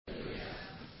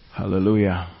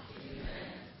Hallelujah.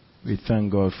 We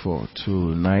thank God for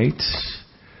tonight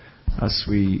as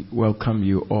we welcome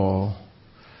you all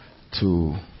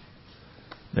to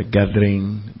the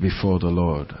gathering before the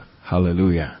Lord.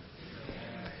 Hallelujah.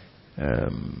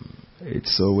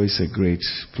 It's always a great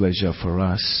pleasure for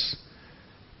us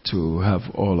to have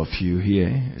all of you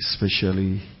here,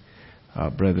 especially our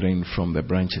brethren from the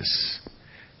branches.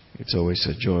 It's always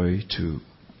a joy to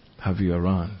have you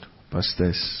around.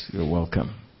 Pastors, you're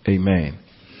welcome. Amen.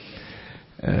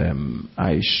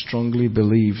 I strongly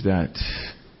believe that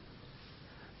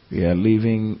we are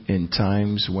living in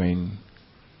times when,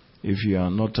 if you are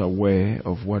not aware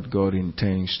of what God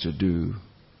intends to do,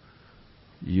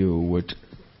 you would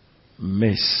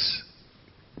miss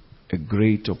a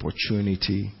great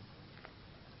opportunity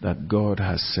that God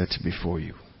has set before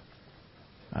you.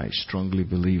 I strongly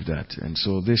believe that. And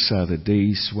so these are the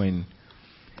days when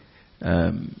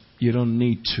you don't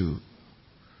need to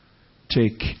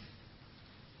take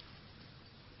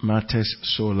matters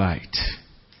so light.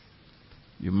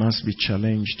 You must be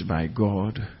challenged by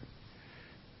God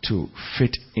to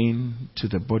fit into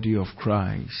the body of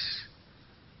Christ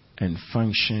and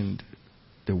function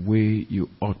the way you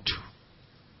ought to.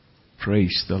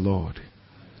 Praise the Lord.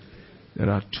 There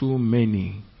are too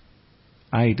many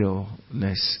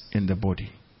idleness in the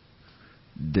body,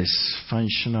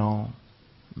 dysfunctional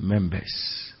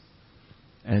members.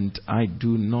 And I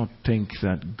do not think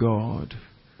that God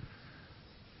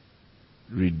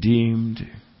redeemed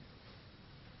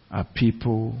a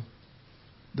people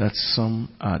that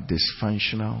some are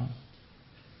dysfunctional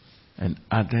and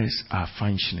others are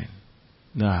functioning.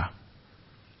 Now,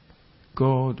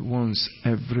 God wants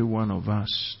every one of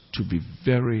us to be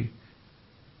very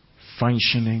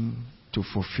functioning to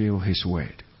fulfill His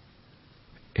word.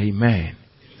 Amen.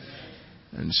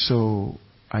 And so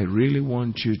I really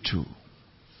want you to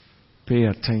pay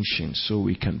attention so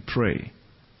we can pray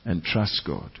and trust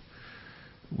God.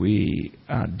 We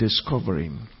are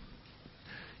discovering.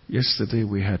 Yesterday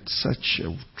we had such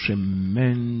a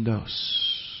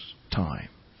tremendous time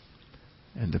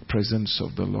in the presence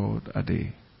of the Lord at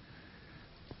a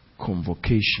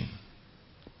convocation,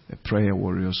 a prayer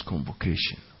warriors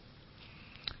convocation.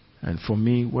 And for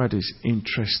me, what is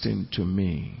interesting to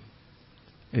me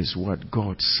is what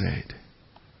God said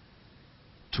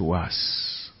to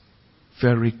us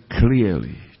very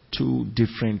clearly. Two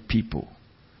different people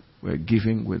were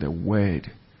giving with a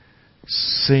word,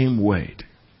 same word.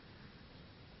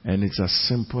 And it's as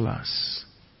simple as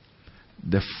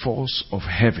the force of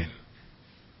heaven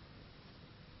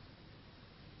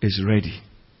is ready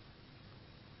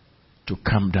to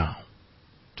come down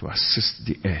to assist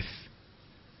the earth.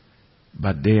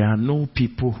 But there are no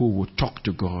people who will talk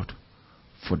to God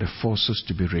for the forces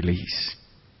to be released.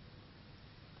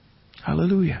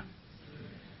 Hallelujah.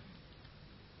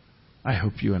 I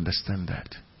hope you understand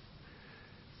that.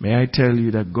 May I tell you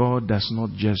that God does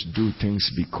not just do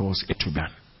things because it will be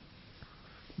done.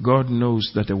 God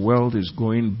knows that the world is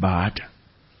going bad.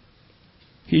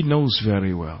 He knows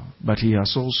very well. But He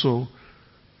has also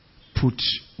put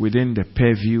within the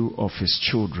purview of His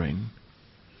children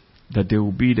that they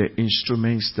will be the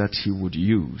instruments that He would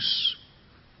use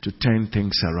to turn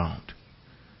things around.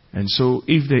 And so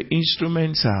if the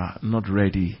instruments are not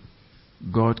ready,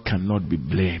 God cannot be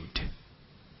blamed.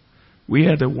 We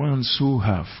are the ones who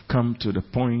have come to the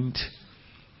point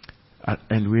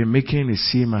and we're making it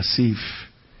seem as if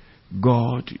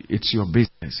God, it's your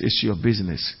business. It's your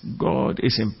business. God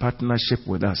is in partnership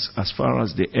with us as far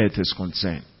as the earth is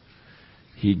concerned.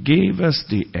 He gave us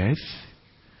the earth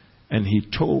and He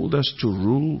told us to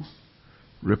rule,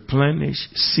 replenish,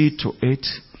 see to it.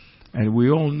 And we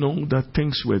all know that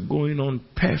things were going on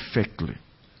perfectly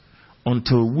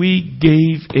until we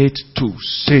gave it to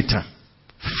Satan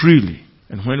freely.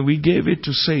 And when we gave it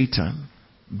to Satan,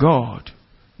 God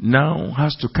now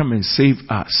has to come and save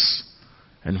us.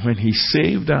 And when He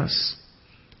saved us,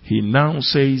 He now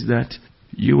says that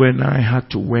you and I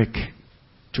had to work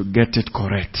to get it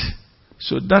correct.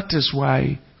 So that is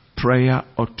why prayer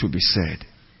ought to be said.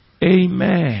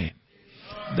 Amen.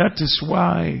 That is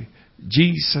why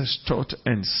Jesus taught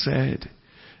and said,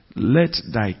 let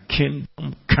thy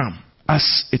kingdom come.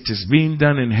 As it is being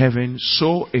done in heaven,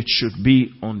 so it should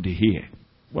be on the earth.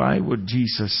 Why would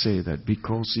Jesus say that?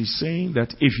 Because He's saying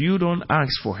that if you don't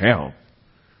ask for help,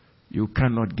 you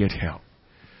cannot get help.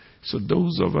 So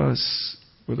those of us,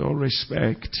 with all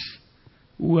respect,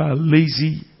 who are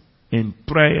lazy in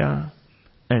prayer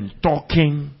and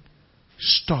talking,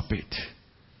 stop it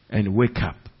and wake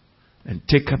up and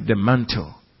take up the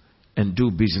mantle and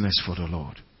do business for the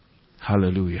Lord.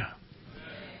 Hallelujah.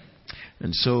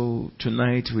 And so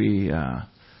tonight we are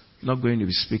Not going to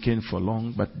be speaking for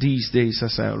long, but these days,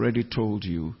 as I already told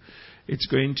you, it's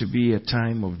going to be a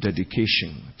time of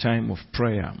dedication, time of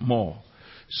prayer, more.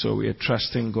 So we are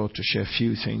trusting God to share a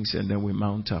few things, and then we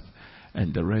mount up,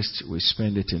 and the rest we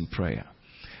spend it in prayer.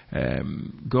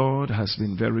 God has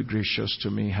been very gracious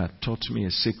to me, had taught me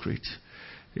a secret.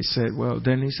 He said, well,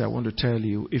 Dennis, I want to tell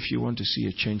you, if you want to see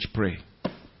a change, pray.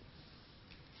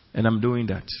 And I'm doing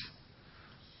that.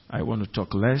 I want to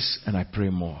talk less and I pray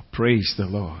more. Praise the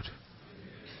Lord.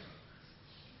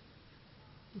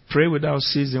 Pray without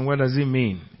ceasing. What does it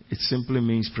mean? It simply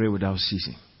means pray without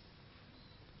ceasing.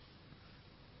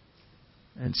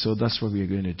 And so that's what we are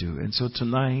going to do. And so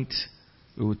tonight,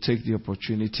 we will take the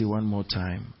opportunity one more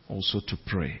time also to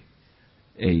pray.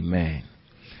 Amen.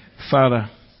 Father,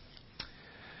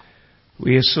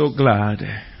 we are so glad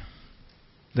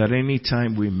that any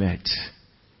time we met,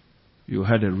 you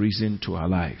had a reason to our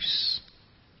lives.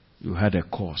 You had a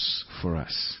cause for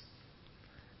us.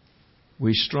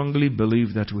 We strongly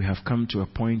believe that we have come to a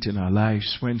point in our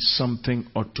lives when something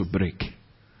ought to break.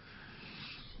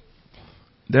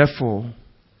 Therefore,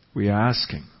 we are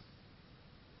asking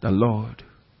the Lord,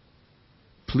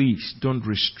 please don't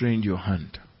restrain your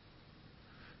hand.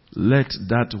 Let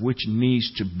that which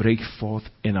needs to break forth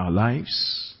in our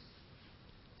lives,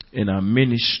 in our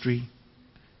ministry,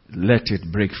 let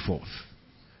it break forth.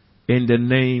 In the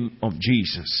name of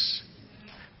Jesus,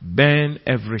 burn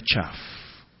every chaff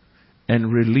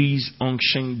and release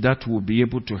unction that will be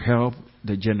able to help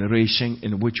the generation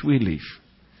in which we live.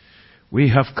 We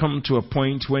have come to a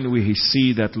point when we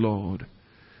see that, Lord,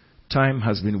 time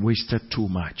has been wasted too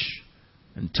much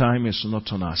and time is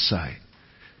not on our side.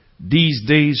 These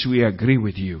days we agree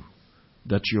with you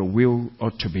that your will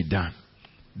ought to be done.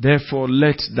 Therefore,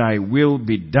 let thy will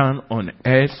be done on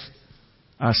earth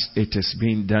as it is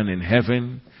being done in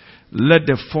heaven. Let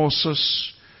the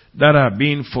forces that are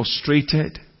being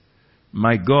frustrated,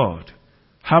 my God,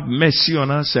 have mercy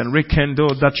on us and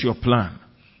rekindle that your plan,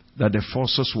 that the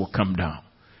forces will come down.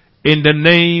 In the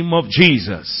name of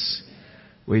Jesus,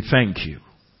 we thank you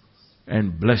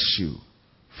and bless you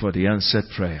for the answered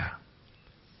prayer.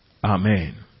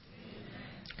 Amen.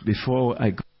 Before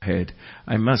I go ahead,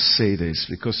 I must say this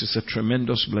because it's a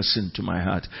tremendous blessing to my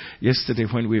heart. Yesterday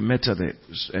when we met at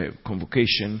the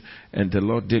convocation and the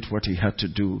Lord did what he had to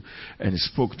do and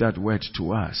spoke that word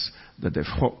to us, that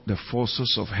the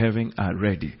forces of heaven are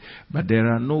ready. But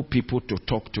there are no people to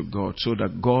talk to God so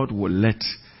that God will let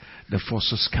the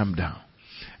forces come down.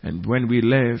 And when we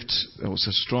left, there was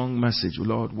a strong message.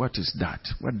 Lord, what is that?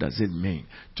 What does it mean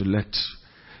to let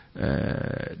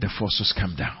the forces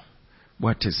come down?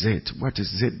 What is it? What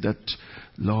is it that,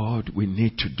 Lord, we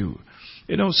need to do?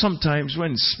 You know, sometimes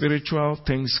when spiritual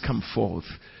things come forth,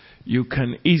 you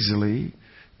can easily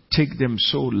take them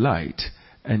so light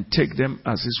and take them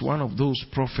as is one of those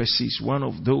prophecies, one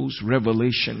of those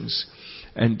revelations.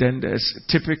 And then there's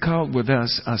typical with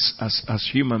us as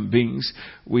human beings,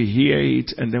 we hear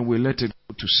it and then we let it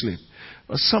go to sleep.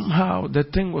 But somehow the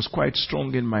thing was quite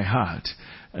strong in my heart.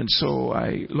 And so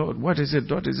Lord, what is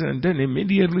it? What is it? And then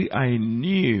immediately I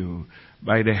knew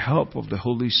by the help of the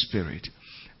Holy Spirit,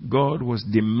 God was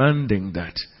demanding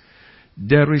that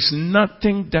there is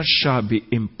nothing that shall be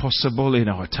impossible in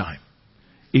our time.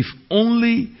 If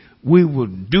only we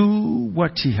would do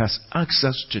what He has asked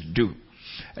us to do.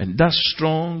 And that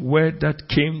strong word that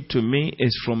came to me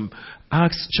is from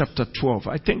Acts chapter 12.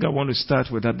 I think I want to start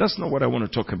with that. That's not what I want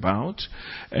to talk about.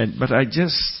 But I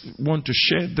just want to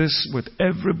share this with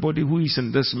everybody who is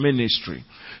in this ministry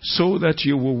so that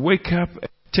you will wake up and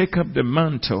take up the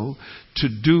mantle to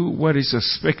do what is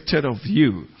expected of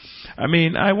you. I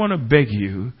mean, I want to beg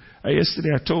you. Yesterday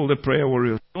I told the prayer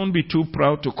warrior, don't be too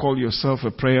proud to call yourself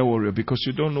a prayer warrior because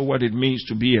you don't know what it means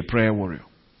to be a prayer warrior.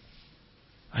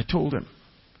 I told them,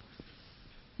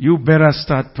 you better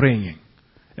start praying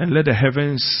and let the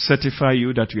heavens certify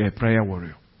you that you are a prayer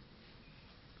warrior.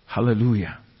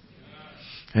 Hallelujah.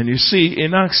 And you see,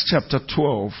 in Acts chapter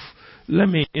 12,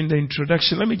 in the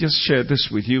introduction, let me just share this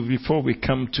with you before we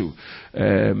come to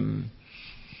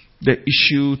the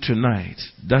issue tonight.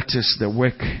 That is the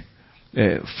work,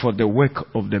 for the work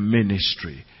of the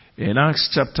ministry. In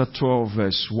Acts chapter 12,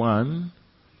 verse 1,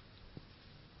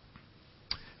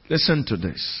 listen to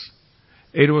this.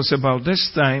 It was about this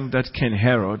time that King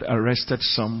Herod arrested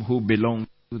some who belonged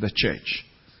to the church,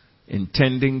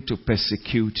 intending to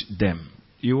persecute them.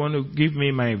 You want to give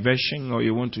me my version or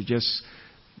you want to just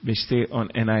stay on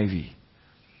NIV?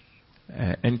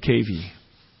 NKV.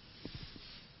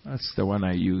 That's the one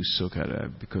I use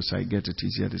because I get it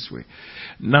easier this way.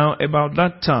 Now, about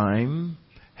that time,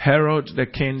 Herod the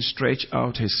king stretched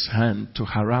out his hand to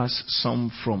harass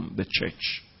some from the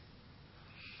church.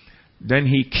 Then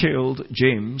he killed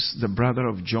James, the brother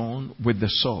of John, with the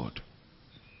sword.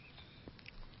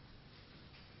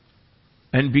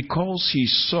 And because he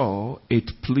saw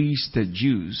it pleased the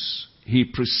Jews, he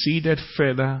proceeded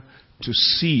further to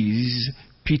seize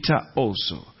Peter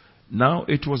also. Now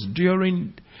it was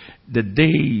during the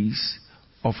days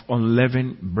of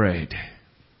unleavened bread.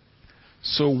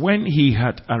 So when he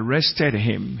had arrested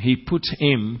him, he put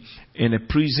him in a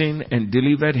prison and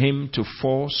delivered him to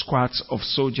 4 squads of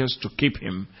soldiers to keep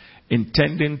him,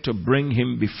 intending to bring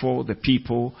him before the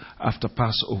people after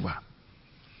Passover.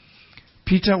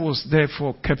 Peter was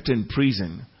therefore kept in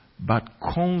prison, but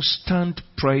constant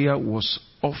prayer was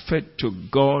offered to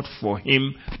God for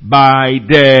him by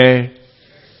the...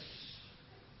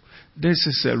 This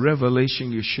is a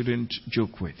revelation you shouldn't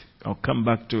joke with. I'll come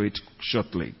back to it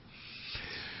shortly.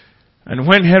 And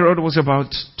when Herod was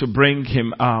about to bring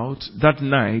him out, that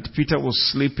night Peter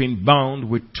was sleeping bound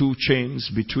with 2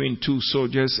 chains between 2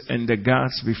 soldiers, and the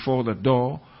guards before the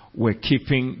door were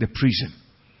keeping the prison.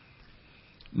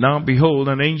 Now behold,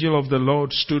 an angel of the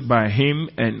Lord stood by him,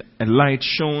 and a light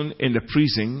shone in the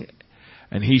prison,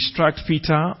 and he struck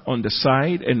Peter on the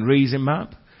side and raised him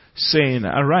up, saying,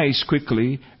 "Arise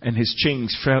quickly," and his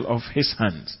chains fell off his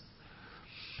hands.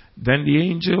 Then the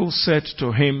angel said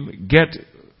to him, Get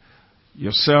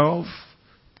yourself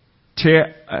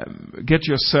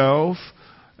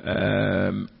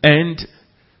and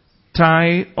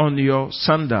tie on your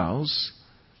sandals.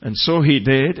 And so he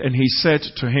did, and he said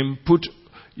to him, Put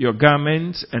your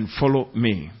garment and follow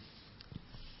me.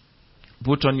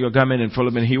 Put on your garment and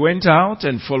follow me. And he went out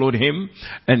and followed him,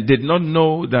 and did not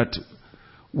know that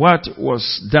what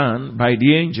was done by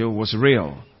the angel was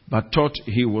real, but thought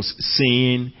he was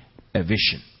seeing a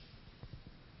vision.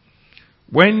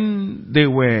 When they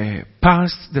were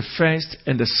past the first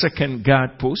and the second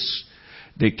guard posts,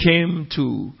 they came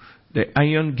to the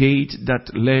iron gate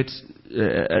that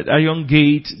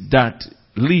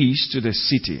leads to the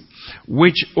city,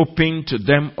 which opened to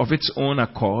them of its own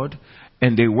accord,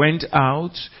 and they went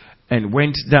out and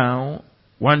went down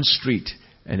one street,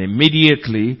 and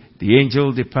immediately the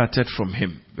angel departed from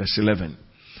him. Verse 11.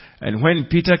 And when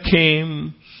Peter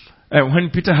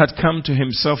had come to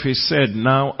himself, he said,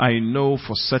 Now I know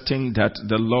for certain that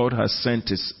the Lord has sent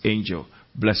his angel.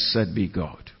 Blessed be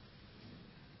God.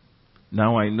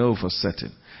 Now I know for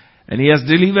certain. And he has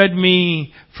delivered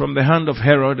me from the hand of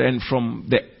Herod and from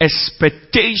the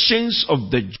expectations of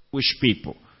the Jewish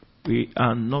people. We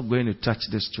are not going to touch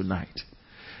this tonight.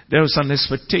 There is an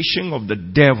expectation of the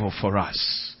devil for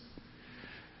us.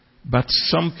 But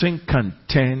something can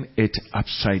turn it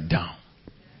upside down.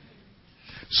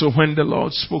 So when the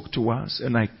Lord spoke to us,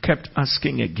 and I kept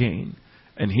asking again,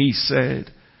 and he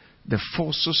said, the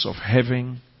forces of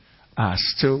heaven are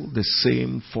still the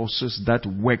same forces that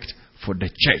worked for the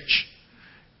church.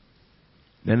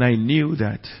 Then I knew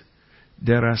that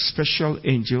there are special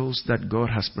angels that God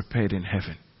has prepared in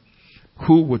heaven,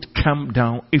 who would come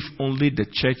down if only the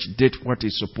church did what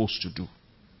it's supposed to do.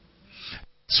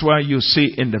 That's why you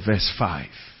see in the verse 5,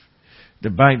 the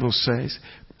Bible says,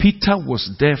 Peter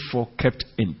was therefore kept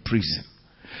in prison.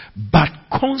 But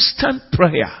constant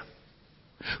prayer.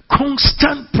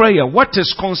 Constant prayer. What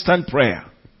is constant prayer?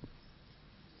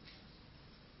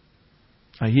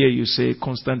 I hear you say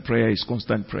constant prayer is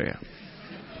constant prayer.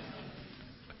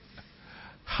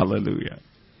 Hallelujah.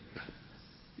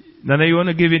 Nana, you want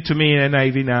to give it to me in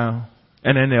NIV now?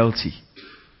 And NLT.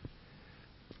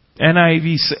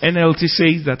 NLT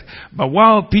says that, but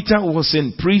while Peter was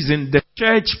in prison, the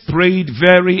church prayed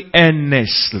very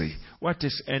earnestly. What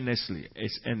is earnestly?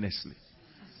 It's earnestly.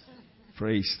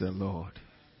 Praise the Lord.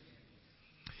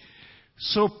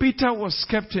 So Peter was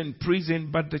kept in prison,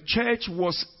 but the church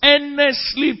was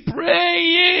earnestly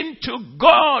praying to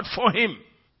God for him.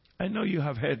 I know you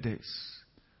have heard this.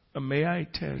 But may I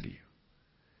tell you,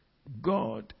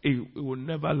 God will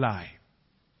never lie.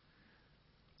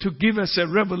 To give us a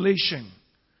revelation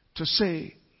to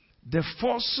say the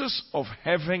forces of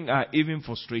heaven are even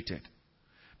frustrated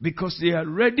because they are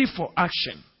ready for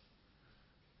action.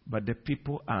 But the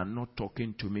people are not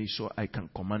talking to me, so I can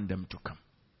command them to come.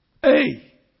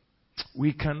 Hey,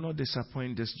 we cannot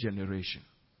disappoint this generation.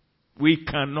 We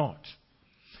cannot.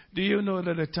 Do you know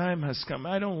that the time has come?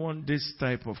 I don't want this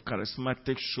type of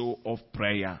charismatic show of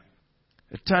prayer.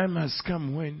 The time has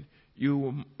come when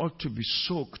you ought to be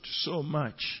soaked so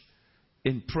much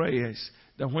in prayers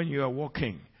that when you are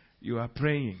walking, you are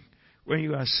praying. When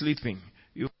you are sleeping,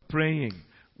 you are praying.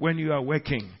 When you are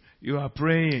working, you are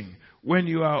praying. When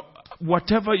you are,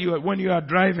 when you are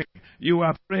driving, you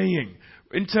are praying.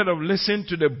 Instead of listening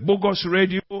to the bogus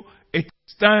radio, it's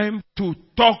time to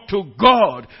talk to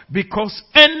God because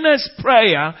earnest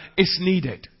prayer is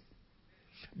needed.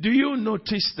 Do you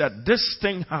notice that this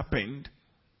thing happened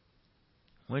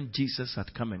when Jesus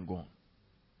had come and gone?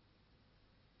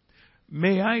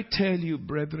 May I tell you,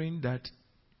 brethren, that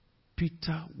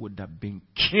Peter would have been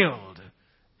killed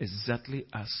exactly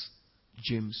as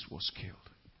James was killed.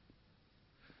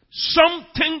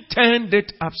 Something turned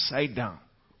it upside down.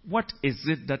 What is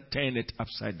it that turned it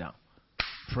upside down?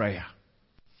 Prayer.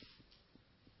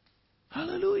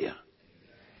 Hallelujah.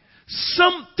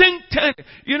 Something turned.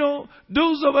 You know,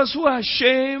 those of us who are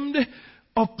ashamed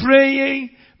of praying,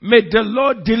 may the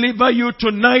Lord deliver you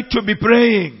tonight to be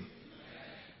praying.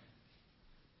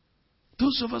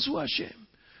 Those of us who are ashamed.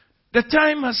 The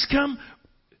time has come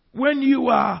when you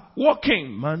are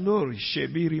walking. Manori,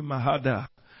 Shebiri Mahada,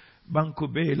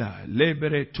 Bankubela,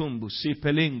 Lebere Tumbu,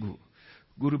 Sipelingu,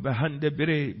 Guru Bahande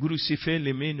Bere, Guru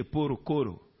Sifele Mene Poro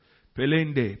Koro,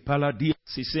 Pelende, Paladia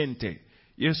Sisente,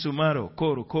 Yesumaro,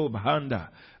 Koro Ko Bahanda,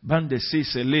 Bande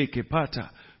Sise Leke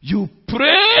Pata. You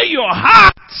pray your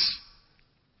heart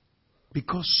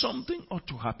because something ought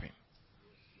to happen.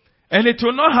 And it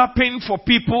will not happen for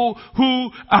people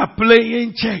who are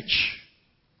playing church.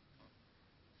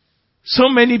 So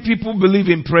many people believe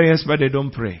in prayers, but they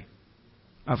don't pray.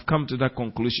 I've come to that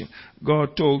conclusion.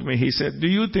 God told me, He said, do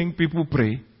you think people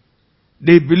pray?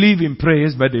 They believe in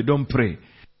prayers, but they don't pray.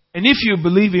 And if you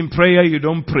believe in prayer, you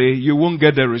don't pray, you won't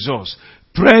get the results.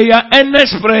 Prayer,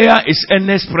 earnest prayer is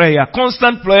earnest prayer.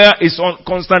 Constant prayer is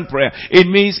constant prayer. It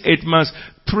means it must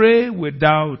pray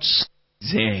without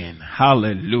ceasing.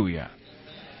 Hallelujah.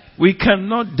 We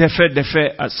cannot defer.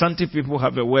 Asante people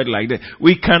have a word like that.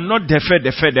 We cannot defer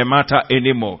the matter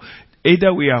anymore.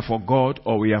 Either we are for God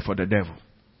or we are for the devil.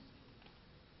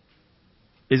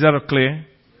 Is that clear?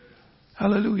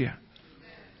 Hallelujah.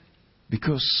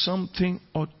 Because something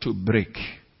ought to break.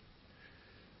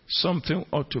 Something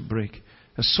ought to break.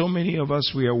 So many of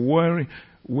us, we are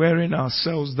wearing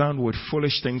ourselves down with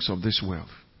foolish things of this world.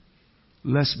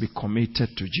 Let's be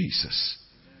committed to Jesus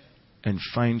and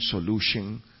find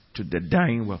solution to the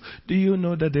dying world. Do you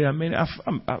know that there are many,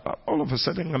 all of a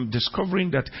sudden I'm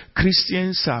discovering that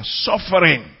Christians are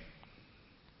suffering.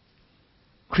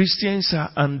 Christians are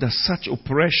under such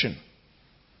oppression.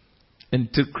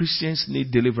 Until Christians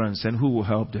need deliverance, and who will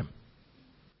help them?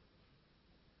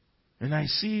 And I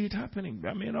see it happening.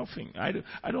 I mean,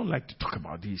 I don't like to talk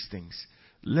about these things.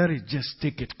 Let it just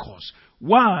take its course.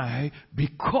 Why?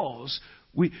 Because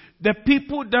the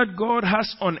people that God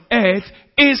has on earth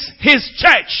is His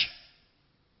church.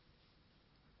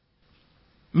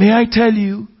 May I tell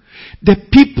you, the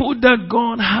people that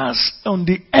God has on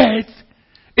the earth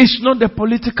is not the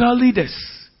political leaders.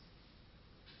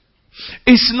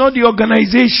 It's not the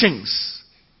organizations.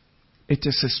 It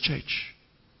is His church.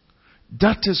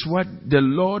 That is what the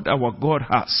Lord our God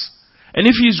has. And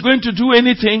if He's going to do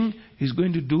anything, He's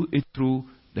going to do it through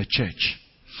the church.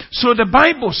 So the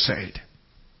Bible said,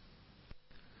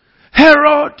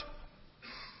 Herod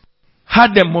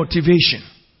had a motivation.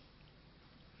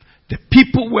 The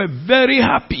people were very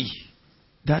happy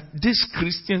that these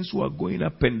Christians who are going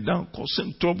up and down,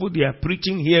 causing trouble, they are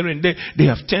preaching here and there. They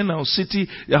have turned our cities,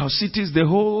 the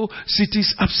whole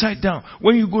cities upside down.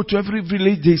 When you go to every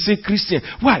village, they say Christian.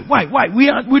 Why?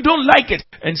 We don't like it.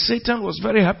 And Satan was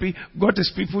very happy, got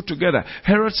his people together.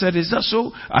 Herod said, is that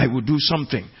so? I will do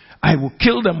something. I will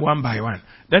kill them one by one.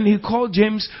 Then he called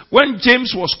James. When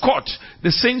James was caught,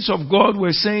 the saints of God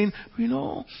were saying,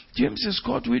 James is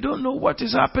caught. We don't know what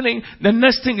is happening. The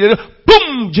next thing,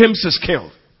 boom, James is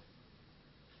killed.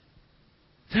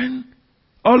 Then,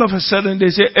 all of a sudden, they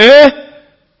say,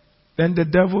 Then the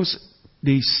devils,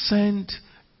 they sent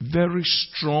very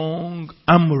strong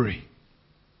armory.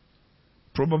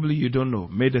 Probably you don't know.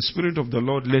 May the Spirit of the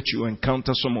Lord let you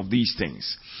encounter some of these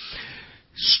things.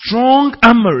 Strong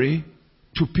armory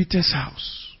to Peter's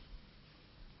house.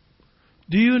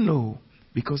 Do you know?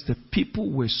 Because the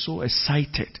people were so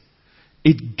excited.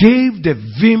 It gave the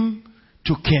vim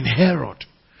to King Herod.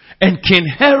 And King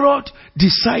Herod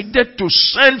decided to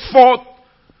send forth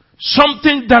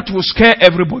something that would scare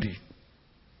everybody.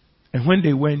 And when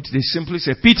they went, they simply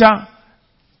said, Peter,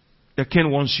 the king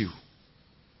wants you.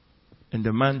 And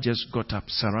the man just got up,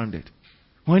 surrounded.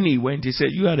 When he went, he said,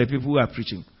 you are the people who are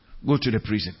preaching. Go to the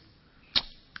prison.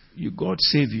 God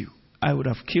save you. I would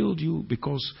have killed you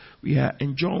because we are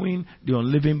enjoying the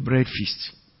unleavened bread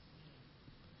feast.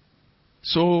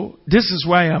 So, this is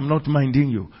why I'm not minding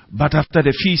you. But after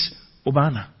the feast,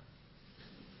 Obana.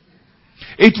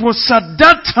 It was at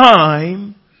that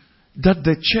time that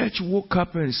the church woke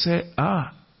up and said,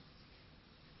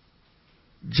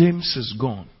 James is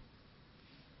gone.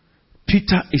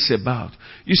 Peter is about.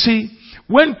 You see,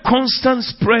 when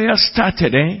Constance's prayer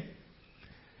started,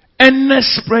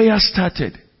 earnest prayer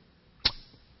started,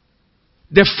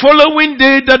 the following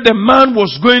day that the man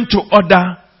was going to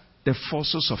order, the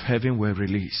forces of heaven were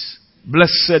released.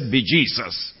 Blessed be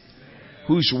Jesus,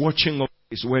 who is watching over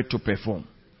his word to perform.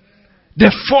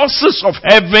 The forces of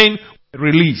heaven were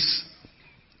released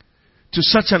to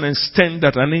such an extent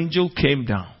that an angel came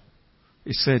down.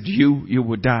 He said, you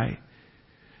will die.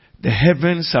 The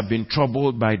heavens have been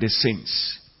troubled by the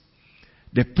saints.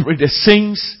 The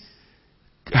saints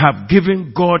have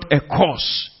given God a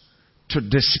cause to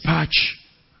dispatch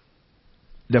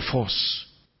the force.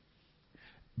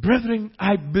 Brethren,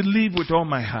 I believe with all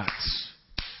my heart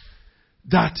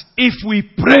that if we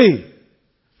pray,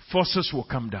 forces will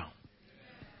come down.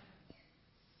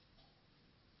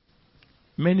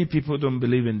 Many people don't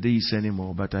believe in this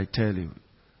anymore, but I tell you,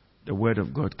 the word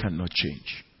of God cannot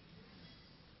change.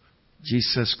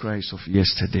 Jesus Christ of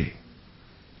yesterday,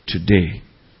 today,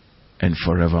 and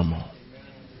forevermore.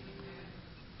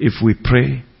 If we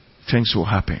pray, things will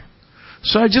happen.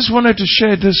 So I just wanted to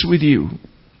share this with you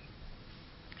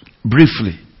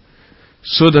briefly,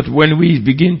 so that when we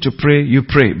begin to pray, you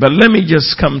pray. But let me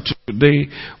just come to today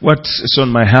what is on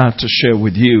my heart to share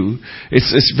with you.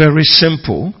 It's very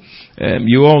simple.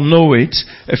 You all know it.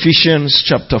 Ephesians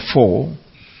chapter 4.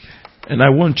 And I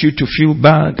want you to feel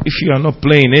bad if you are not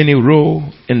playing any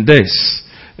role in this.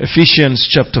 Ephesians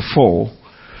chapter 4.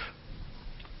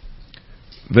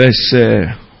 Verse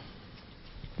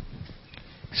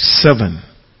 7.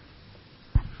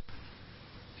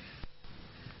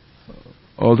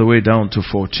 All the way down to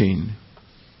 14.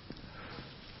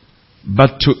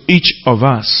 But to each of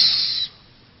us,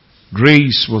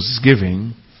 grace was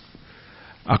given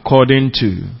according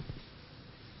to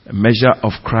a measure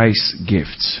of Christ's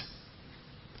gift.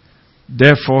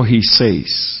 Therefore he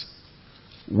says,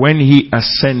 when he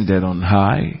ascended on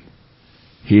high,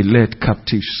 he led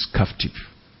captives captive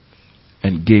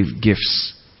and gave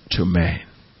gifts to men.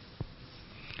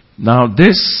 Now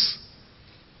this,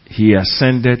 he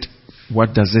ascended,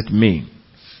 what does it mean?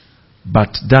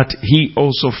 But that he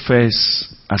also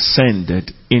first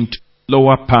ascended into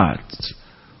lower parts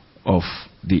of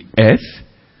the earth.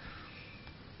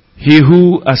 He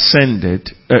who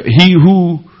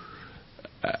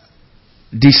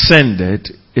descended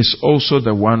is also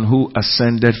the one who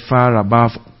ascended far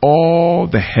above all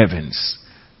the heavens,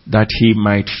 that he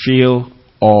might fill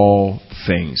all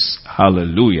things.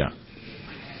 Hallelujah.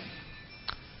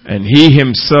 And he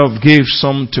himself gave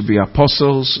some to be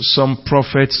apostles, some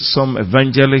prophets, some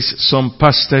evangelists, some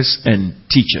pastors and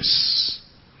teachers,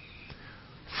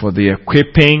 for the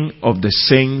equipping of the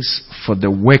saints, for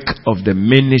the work of the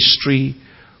ministry,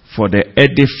 for the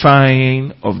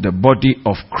edifying of the body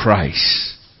of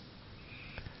Christ,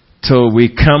 till we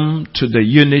come to the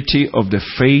unity of the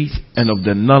faith and of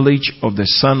the knowledge of the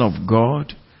Son of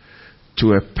God,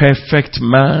 to a perfect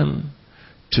man,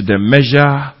 to the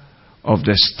measure of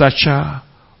the stature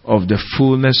of the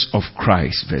fullness of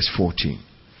Christ. Verse 14.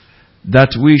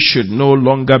 That we should no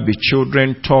longer be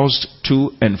children tossed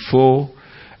to and fro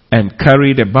and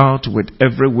carried about with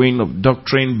every wind of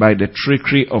doctrine by the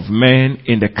trickery of men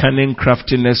in the cunning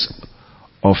craftiness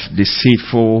of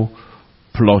deceitful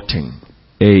plotting.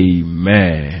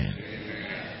 Amen.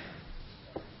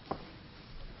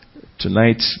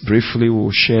 Tonight, briefly,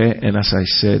 we'll share, and as I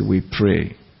said, we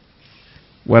pray.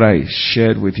 What I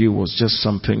shared with you was just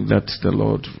something that the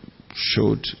Lord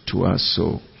showed to us.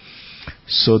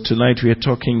 So tonight we are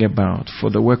talking about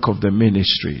for the work of the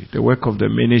ministry. The work of the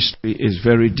ministry is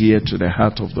very dear to the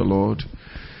heart of the Lord,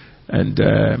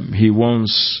 and He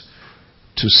wants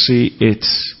to see it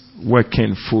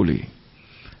working fully.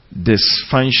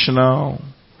 Dysfunctional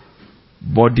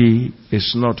body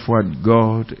is not what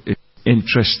God is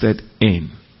interested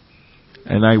in.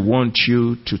 And I want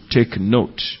you to take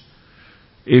note.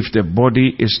 If the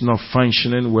body is not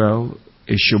functioning well,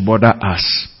 it should bother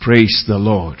us. Praise the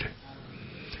Lord.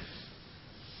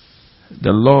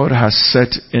 The Lord has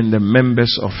set in the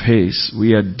members of His,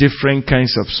 we are different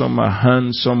kinds of, some are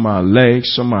hands, some are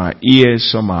legs, some are ears,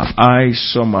 some are eyes,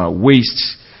 some are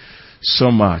waist,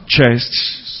 some are chest,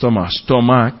 some are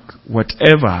stomach,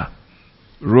 whatever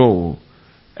role,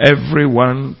 every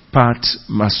one part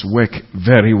must work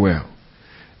very well.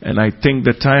 And I think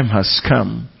the time has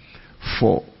come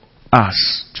for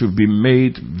us to be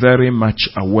made very much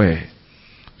aware,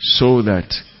 so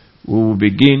that we will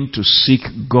begin to seek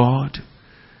God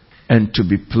and to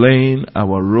be playing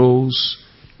our roles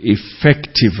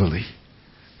effectively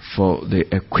for the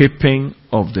equipping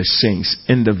of the saints.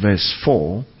 In the verse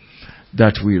 4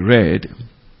 that we read,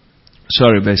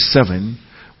 verse 7,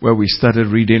 where we started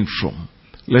reading from.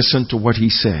 Listen to what he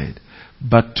said.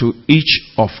 But to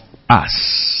each of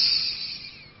us,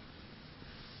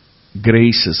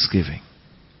 grace is given.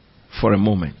 For a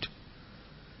moment.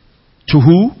 To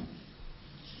who?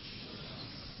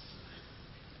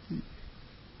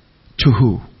 To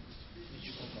who?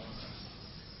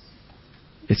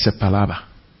 It's a palabra.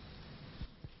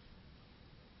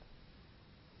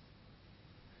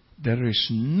 There is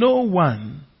no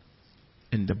one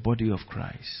in the body of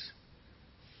Christ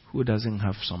who doesn't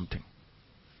have something.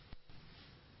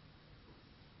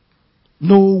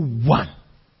 No one.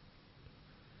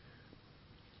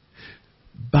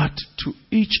 But to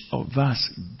each of us,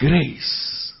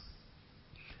 grace.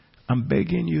 I'm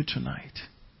begging you tonight.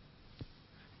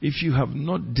 If you have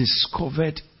not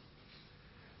discovered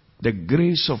the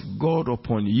grace of God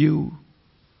upon you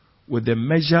with the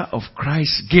measure of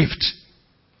Christ's gift,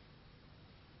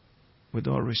 with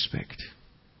all respect,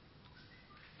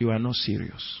 you are not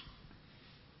serious.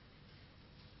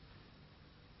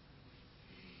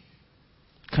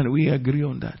 Can we agree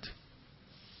on that?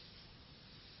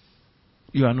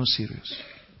 You are not serious.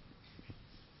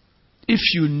 If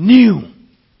you knew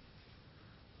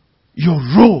your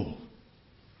role,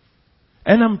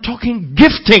 and I'm talking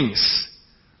giftings,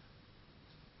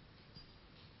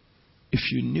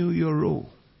 if you knew your role,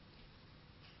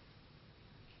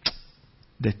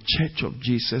 the church of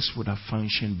Jesus would have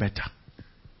functioned better.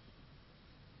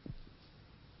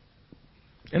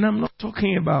 And I'm not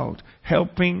talking about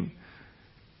helping,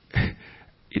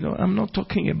 I'm not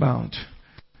talking about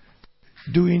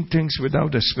doing things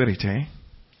without the Spirit,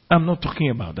 I'm not talking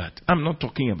about that. I'm not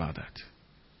talking about that.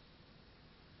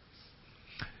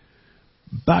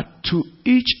 But to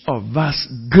each of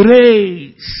us,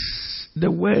 grace,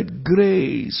 the word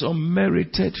grace,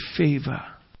 unmerited favor,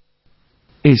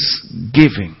 is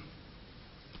giving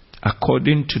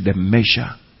according to the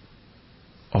measure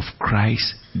of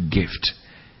Christ's gift.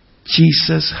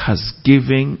 Jesus has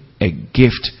given a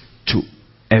gift to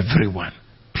everyone.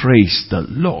 Praise the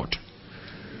Lord.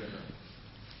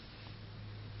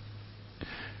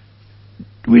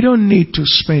 We don't need to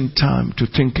spend time to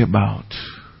think about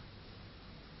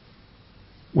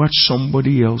what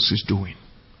somebody else is doing.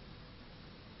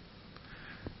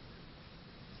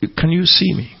 Can you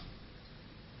see me?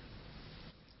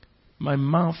 My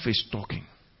mouth is talking.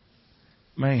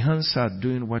 My hands are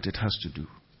doing what it has to do.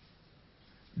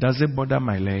 Does it bother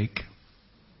my leg?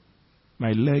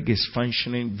 My leg is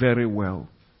functioning very well,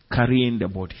 carrying the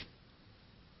body.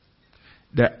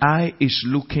 The eye is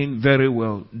looking very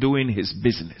well, doing his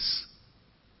business.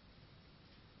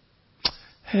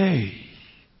 Hey.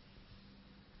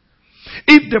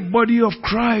 If the body of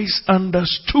Christ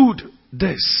understood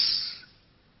this,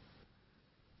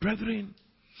 brethren,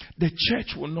 the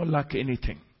church will not lack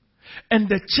anything. And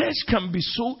the church can be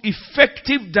so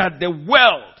effective that the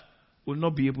world will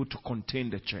not be able to contain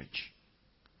the church.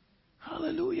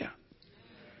 Hallelujah.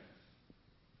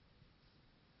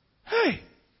 Hey.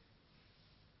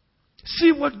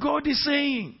 See what God is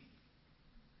saying.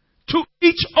 To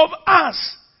each of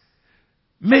us,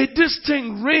 may this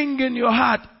thing ring in your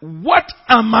heart. What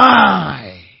am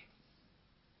I?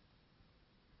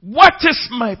 What is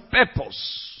my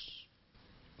purpose?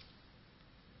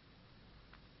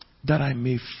 That I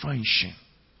may function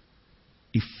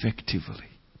effectively.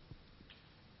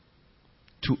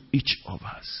 To each of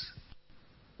us.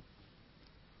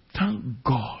 Thank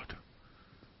God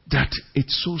that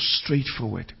it's so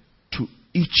straightforward. To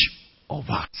each of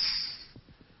us.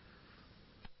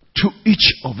 To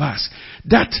each of us.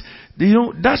 That,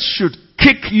 that should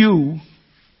kick you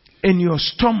in your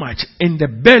stomach, in the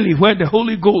belly, where the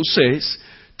Holy Ghost says,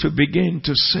 to begin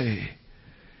to say,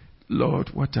 Lord,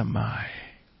 what am I?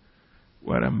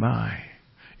 What am I?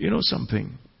 You know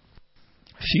something?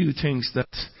 Few things that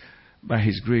by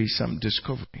His grace I'm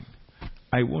discovering.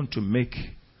 I want to make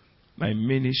my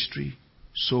ministry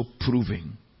so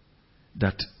proving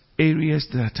that areas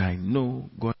that I know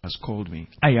God has called me,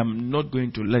 I am not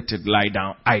going to let it lie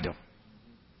down idle.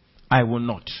 I will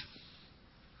not.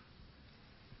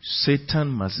 Satan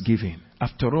must give in.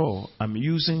 After all, I'm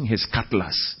using his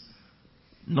cutlass,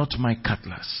 not my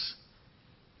cutlass.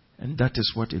 And that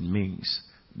is what it means.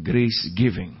 Grace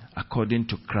giving according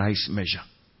to Christ's measure.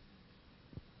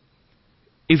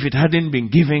 If it hadn't been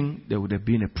given, there would have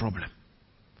been a problem.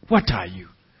 What are you?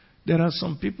 There are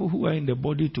some people who are in the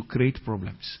body to create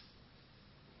problems.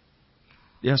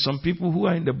 There are some people who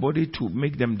are in the body to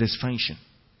make them dysfunction.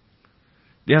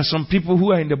 There are some people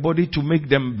who are in the body to make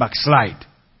them backslide.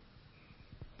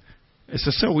 It's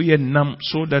a so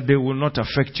that they will not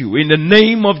affect you. In the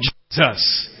name of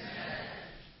Jesus.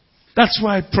 That's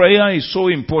why prayer is so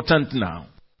important now.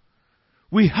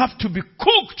 We have to be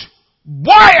cooked,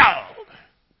 boiled,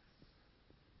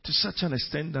 to such an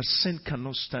extent that sin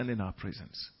cannot stand in our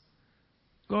presence.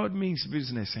 God means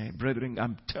business, brethren.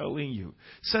 I'm telling you.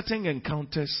 Certain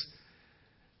encounters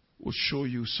will show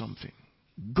you something.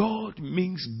 God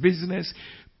means business.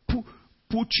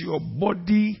 Put your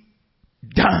body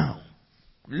down.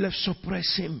 Let's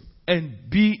suppress him and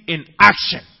be in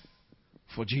action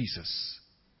for Jesus.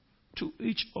 To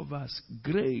each of us,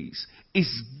 grace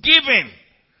is given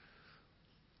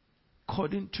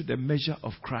according to the measure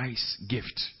of Christ's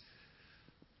gift.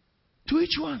 To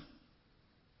each one.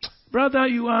 Brother,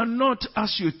 you are not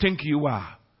as you think you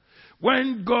are.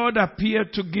 When God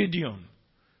appeared to Gideon,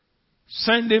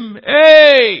 send him,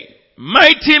 hey,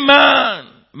 mighty man,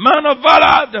 man of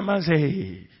valor. The man said,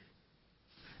 hey.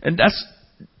 And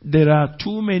there are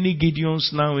too many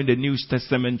Gideons now in the New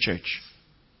Testament church.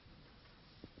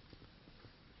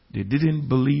 They didn't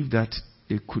believe that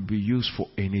it could be used for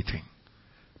anything.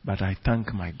 But I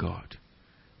thank my God.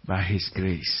 By his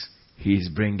grace, he is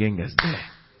bringing us there.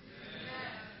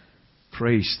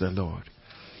 Praise the Lord.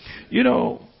 You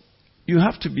know, you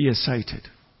have to be excited.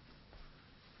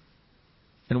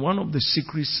 And one of the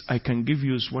secrets I can give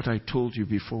you is what I told you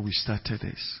before we started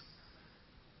this.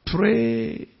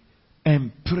 Pray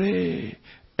and pray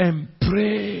and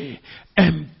pray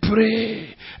and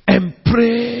pray and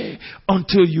pray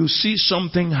until you see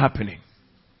something happening.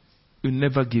 You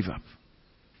never give up.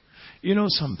 You know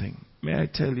something? May I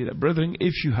tell you that, brethren,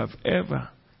 if you have ever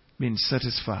been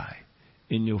satisfied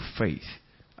in your faith,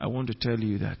 I want to tell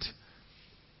you that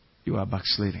you are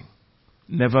backsliding.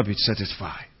 Never be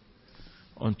satisfied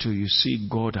until you see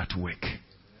God at work.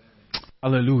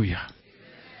 Hallelujah.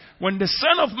 When the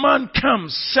Son of Man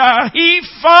comes, shall he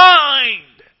find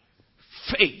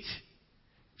faith?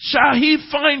 Shall he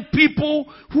find people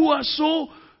who are so,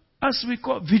 as we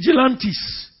call,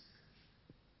 vigilantes?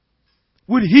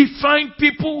 Would he find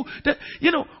people that,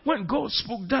 when God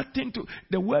spoke that thing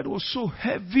the word was so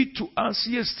heavy to us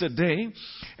yesterday.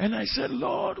 And I said,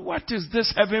 Lord, what is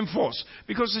this heaven force?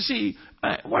 Because you see,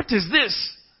 what is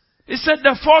this? He said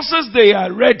the forces, they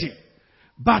are ready.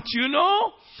 But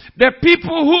the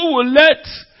people who will let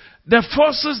the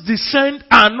forces descend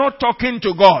are not talking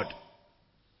to God.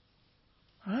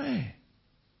 Aye.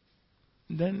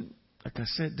 Then, like I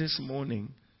said this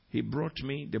morning, he brought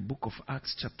me the book of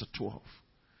Acts chapter 12.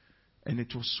 And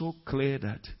it was so clear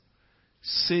that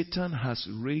Satan has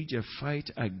waged a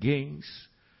fight against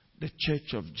the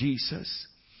church of Jesus.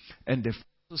 And the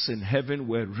forces in heaven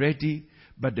were ready.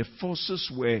 But the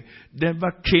forces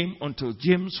never came until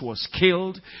James was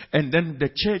killed. And then the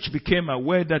church became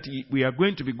aware that we are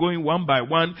going to be going one by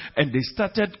one. And they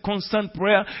started constant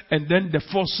prayer. And then the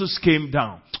forces came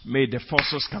down. May the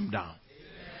forces come down.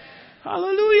 Amen.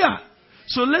 Hallelujah.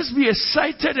 So let's be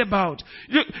excited about.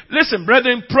 Listen,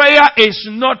 brethren, prayer is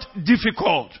not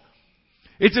difficult.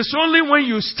 It is only when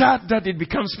you start that it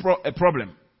becomes a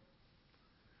problem.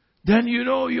 Then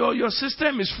your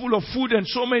system is full of food and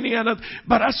so many other.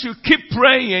 But as you keep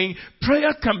praying,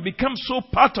 prayer can become so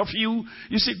part of you.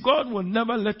 You see, God will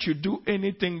never let you do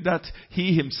anything that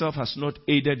he himself has not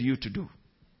aided you to do.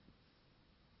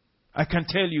 I can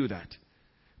tell you that.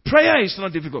 Prayer is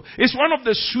not difficult. It's one of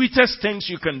the sweetest things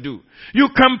you can do. You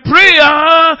can pray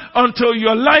until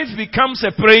your life becomes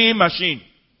a praying machine.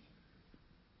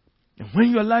 And when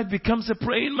your life becomes a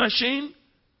praying machine,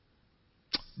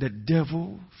 the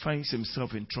devil finds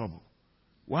himself in trouble.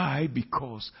 Why?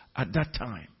 Because at that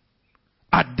time,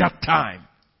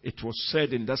 it was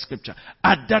said in that scripture,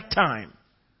 at that time,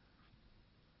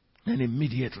 and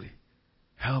immediately,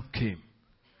 help came.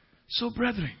 So,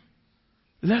 brethren,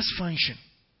 let's function.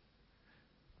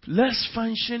 Let's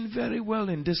function very well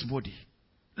in this body.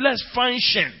 Let's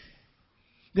function.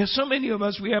 There's so many of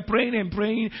us, we are praying and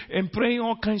praying and praying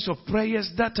all kinds of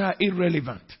prayers that are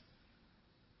irrelevant.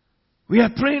 We are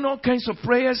praying all kinds of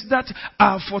prayers that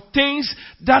are for things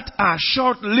that are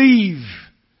short-lived.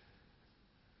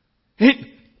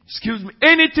 Excuse me.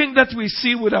 Anything that we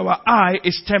see with our eye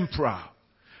is temporal.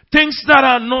 Things that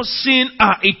are not seen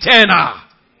are eternal.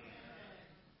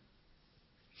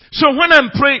 So when I'm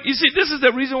praying, you see, this is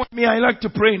the reason why I like to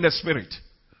pray in the Spirit.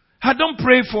 I don't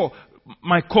pray for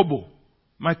my kobo.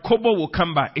 My kobo will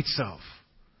come by itself.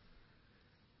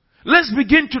 Let's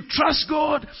begin to trust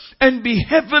God and be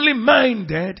heavily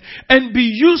minded and be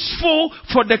useful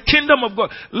for the kingdom of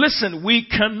God. Listen, we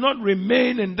cannot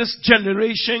remain in this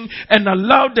generation and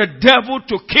allow the devil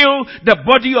to kill the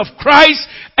body of Christ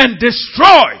and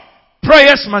destroy.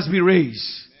 Prayers must be raised.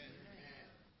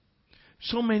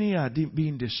 So many are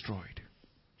being destroyed.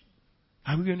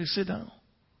 Are we going to sit down?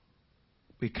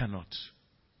 We cannot.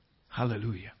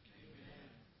 Hallelujah.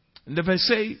 In the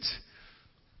verse 8,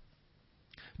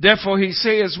 therefore he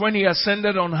says, when he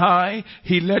ascended on high,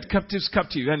 he led captives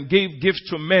captive and gave gifts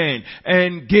to men.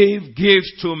 And gave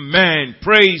gifts to men.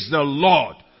 Praise the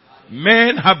Lord.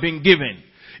 Men have been given.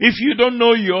 If you don't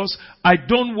know yours, I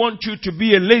don't want you to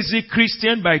be a lazy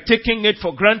Christian by taking it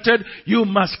for granted. You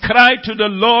must cry to the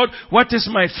Lord, what is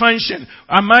my function?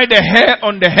 Am I the hair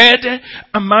on the head?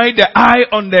 Am I the eye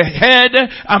on the head?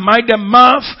 Am I the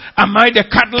mouth? Am I the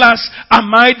cutlass?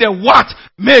 Am I the what?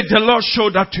 May the Lord show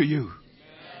that to you.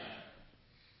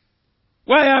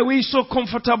 Why are we so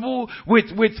comfortable with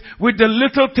the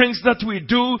little things that we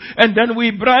do and then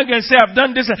we brag and say, I've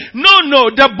done this? No,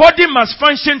 the body must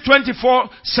function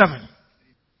 24/7.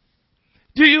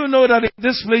 Do you know that in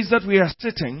this place that we are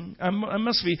sitting,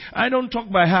 I don't talk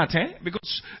by heart,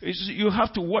 because you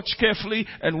have to watch carefully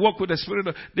and walk with the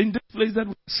Spirit. In this place that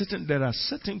we are sitting, there are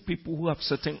certain people who have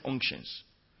certain unctions.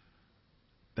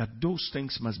 That those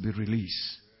things must be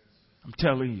released. I'm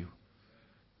telling you.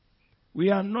 We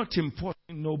are not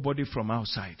importing nobody from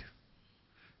outside.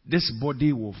 This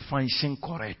body will function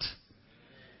correct.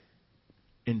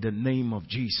 In the name of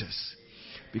Jesus.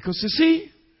 Because you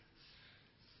see,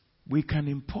 we can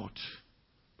import,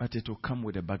 but it will come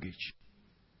with a baggage.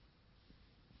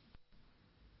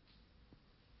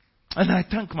 And I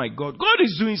thank my God. God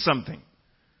is doing something.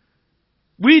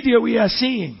 We are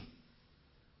seeing.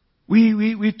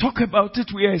 We talk about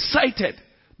it. We are excited.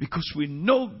 Because we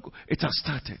know it has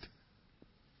started.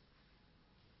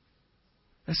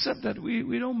 Except that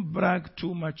we don't brag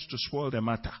too much to spoil the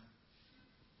matter.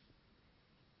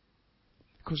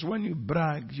 Because when you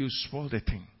brag, you spoil the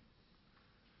thing.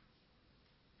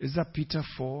 Is that Peter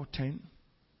 4:10?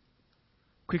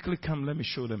 Quickly come, let me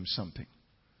show them something.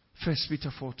 1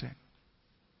 Peter 4:10.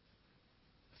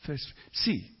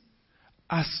 See,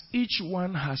 as each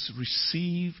one has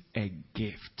received a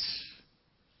gift,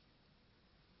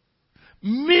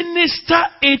 minister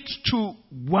it to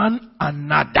one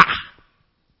another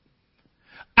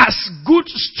as good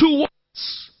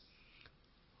stewards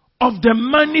of the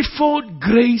manifold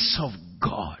grace of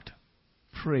God.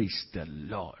 Praise the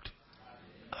Lord.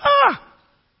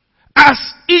 As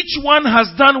each one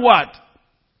has done what?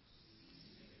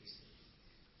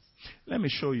 Let me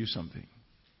show you something.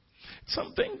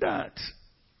 Something that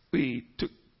we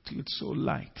took it so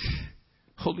light.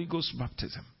 Holy Ghost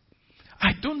baptism.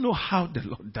 I don't know how the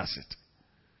Lord does it.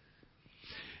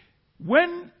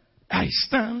 When I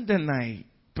stand and I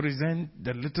present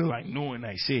the little I know and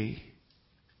I say,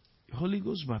 Holy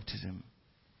Ghost baptism,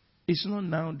 it's not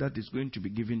now that it's going to be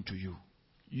given to you.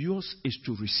 Yours is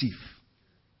to receive.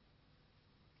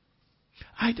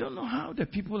 I don't know how the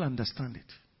people understand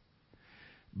it.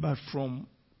 But from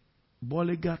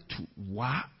Bolega to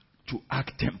Wa to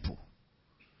Ark Temple,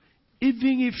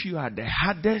 even if you are the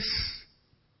hardest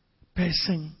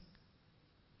person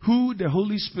who the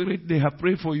Holy Spirit they have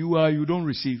prayed for you don't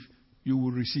receive, you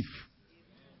will receive.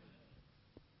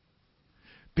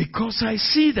 Because I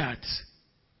see that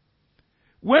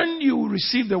when you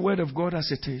receive the word of God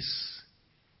as it is,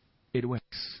 it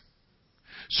works.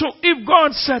 So if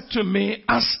God said to me,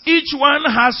 as each one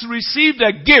has received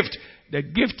a gift, the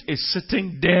gift is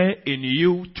sitting there in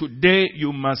you. Today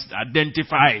you must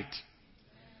identify it.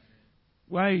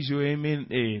 Why is your amen?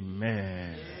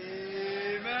 Amen.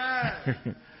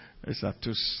 Amen. It's a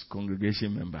TUS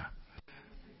congregation member.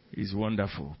 He's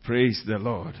wonderful. Praise the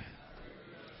Lord.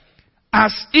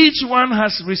 As each one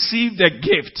has received a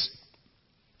gift.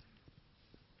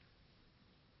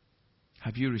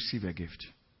 Have you received a gift?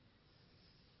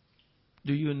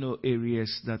 Do you know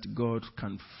areas that God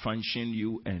can function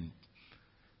you and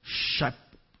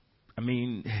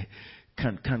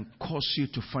can cause you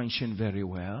to function very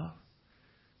well?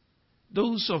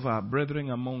 Those of our brethren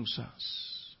amongst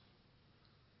us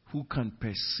who can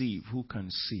perceive, who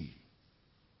can see.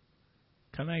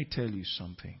 Can I tell you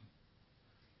something?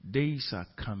 Days are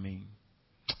coming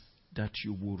that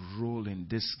you will roll in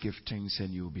these giftings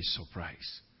and you'll be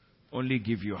surprised. Only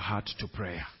give your heart to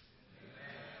prayer.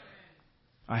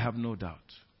 I have no doubt.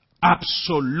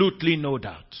 Absolutely no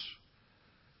doubt.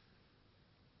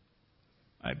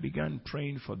 I began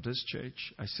praying for this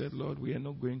church. I said, Lord, we are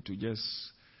not going to just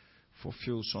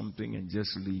fulfill something and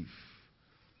just leave.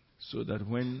 So that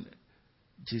when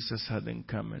Jesus hadn't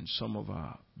come and some of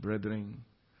our brethren,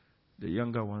 the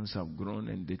younger ones have grown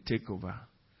and they take over,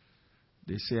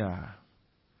 they say,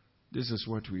 this is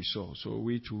what we saw, so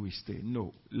we too will stay.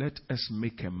 No, let us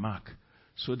make a mark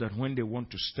so that when they want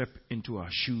to step into our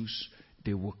shoes,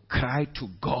 they will cry to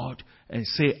God and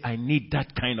say, I need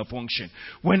that kind of unction.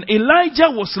 When Elijah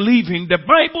was leaving, the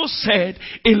Bible said,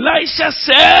 Elisha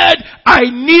said, I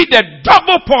need a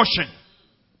double portion.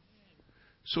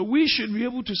 So we should be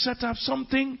able to set up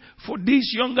something for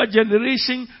this younger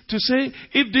generation to say,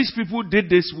 if these people did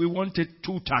this, we want it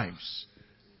 2 times.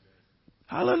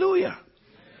 Hallelujah.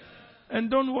 And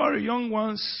don't worry, young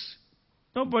ones,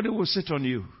 nobody will sit on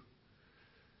you.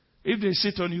 If they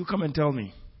sit on you, come and tell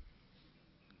me.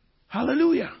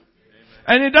 Hallelujah.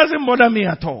 And it doesn't bother me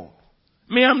at all.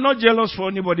 Me, I'm not jealous for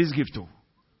anybody's gift.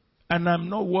 And I'm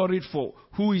not worried for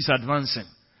who is advancing.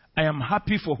 I am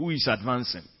happy for who is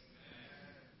advancing.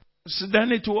 So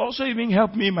then it will also even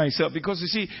help me myself. Because you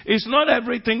see, it's not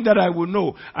everything that I will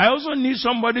know. I also need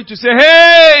somebody to say,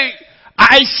 hey,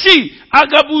 I see.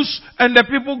 Agabus and the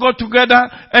people got together.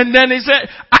 And then he said,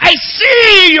 I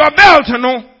see your belt,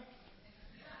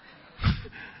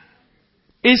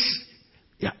 It's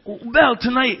belt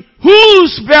tonight.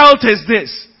 Whose belt is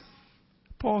this?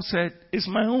 Paul said, it's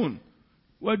my own.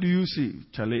 What do you see?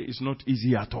 Charlie, it's not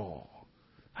easy at all.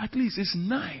 At least it's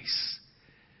nice.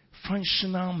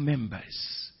 Functional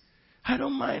members. I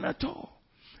don't mind at all.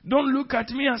 Don't look at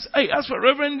me as for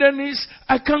Reverend Dennis,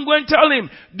 I can go and tell him,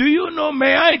 do you know,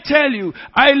 may I tell you,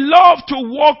 I love to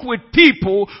walk with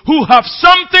people who have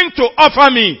something to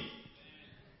offer me.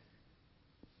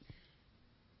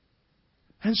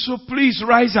 And so please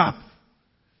rise up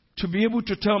to be able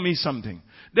to tell me something.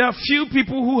 There are few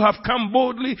people who have come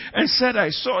boldly and said, I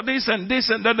saw this and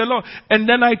that the Lord. And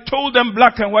then I told them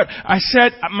black and white. I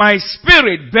said, my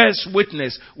spirit bears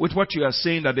witness with what you are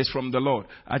saying that is from the Lord.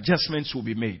 Adjustments will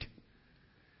be made.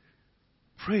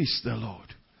 Praise the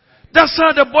Lord. That's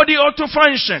how the body ought to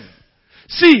function.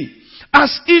 See,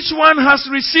 as each one has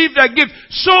received a gift,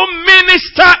 so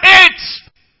minister it.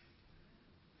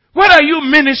 What are you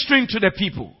ministering to the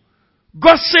people?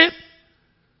 Gossip?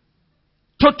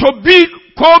 Totobi?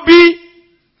 Kobe?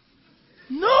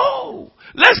 No.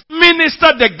 Let's minister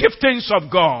the giftings of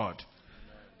God.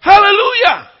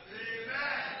 Hallelujah.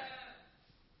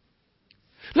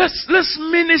 Let's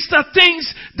minister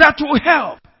things that will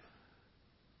help.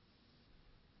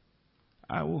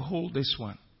 I will hold this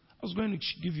one. I was going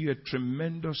to give you a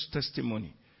tremendous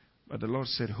testimony, but the Lord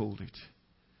said, hold it.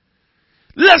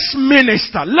 Let's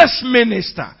minister. Let's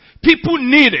minister. People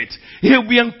need it. He'll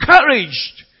be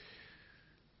encouraged.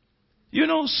 You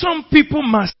know, some people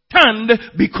must stand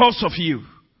because of you.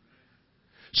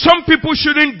 Some people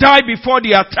shouldn't die before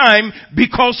their time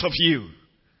because of you.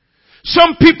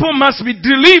 Some people must be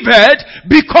delivered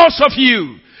because of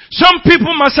you. Some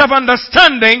people must have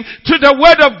understanding to the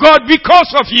word of God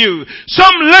because of you.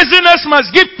 Some laziness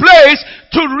must give place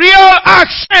to real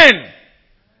action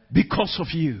because of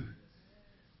you.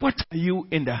 What are you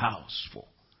in the house for?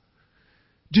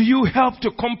 Do you help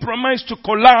to compromise, to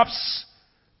collapse?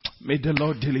 May the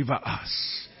Lord deliver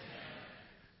us.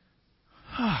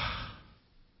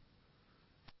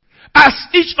 As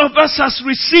each of us has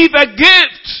received a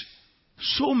gift,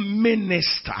 so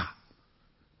minister.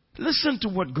 Listen to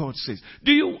what God says.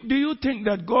 Do you think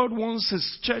that God wants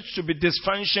His church to be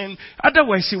dysfunction?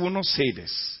 Otherwise He will not say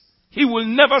this. He will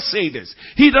never say this.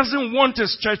 He doesn't want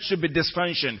His church to be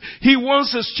dysfunction. He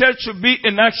wants His church to be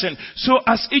in action. So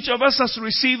as each of us has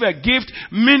received a gift,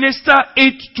 minister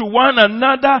it to one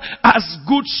another as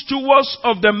good stewards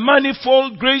of the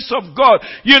manifold grace of God.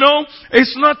 You know,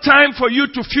 it's not time for you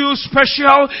to feel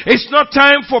special. It's not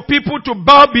time for people to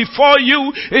bow before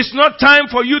you. It's not time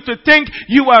for you to think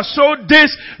you are so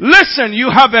this. Listen,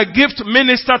 you have a gift,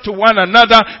 minister to one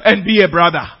another and be a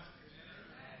brother.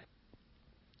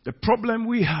 The problem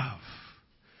we have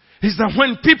is that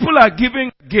when people are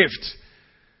giving a gift,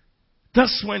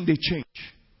 that's when they change.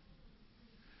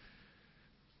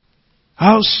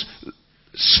 I was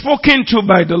spoken to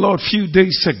by the Lord a few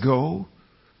days ago,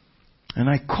 and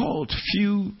I called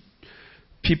few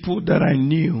people that I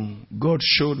knew. God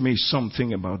showed me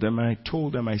something about them, and I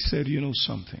told them, I said, you know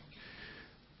something.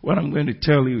 What I'm going to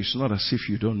tell you is not as if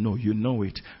you don't know. You know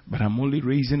it, but I'm only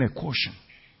raising a caution.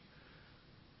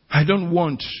 I don't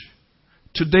want.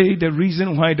 Today, the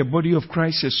reason why the body of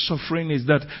Christ is suffering is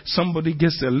that somebody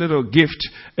gets a little gift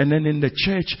and then in the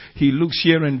church, he looks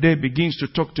here and there, begins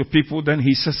to talk to people, then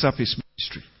he sets up his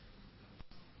ministry.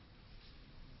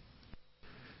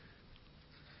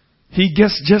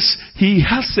 He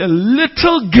has a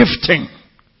little gifting.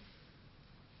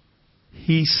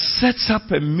 He sets up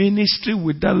a ministry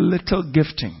with that little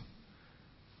gifting.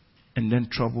 And then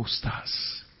trouble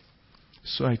starts.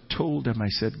 So I told them, I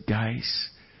said, guys,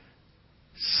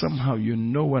 somehow you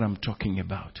know what I'm talking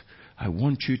about. I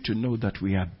want you to know that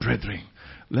we are brethren.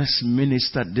 Let's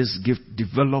minister this gift,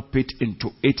 develop it into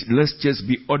it. Let's just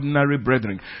be ordinary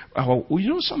brethren. You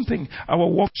know something? Our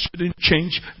work shouldn't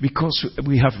change because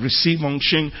we have received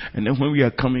unction and then when we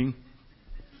are coming.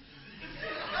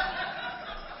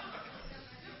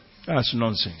 That's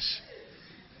nonsense.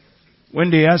 When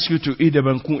they ask you to eat the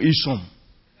banku, eat some.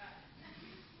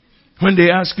 When they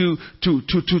ask you to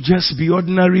just be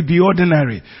ordinary, be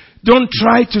ordinary. Don't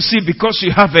try to see because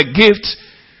you have a gift,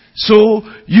 so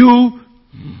you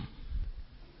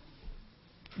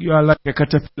are like a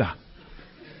caterpillar.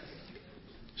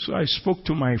 So I spoke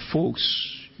to my folks,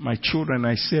 my children.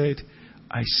 I said,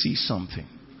 I see something.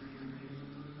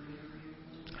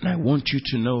 And I want you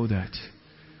to know that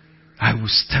I will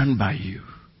stand by you.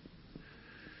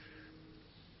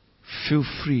 Feel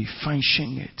free,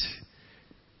 function it.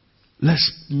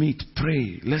 Let's meet,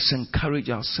 pray. Let's encourage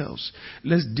ourselves.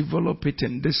 Let's develop it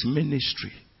in this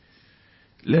ministry.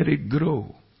 Let it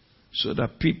grow so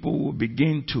that people will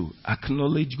begin to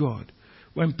acknowledge God.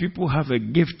 When people have a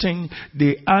gifting,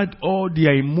 they add all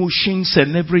their emotions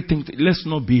and everything. Let's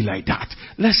not be like that.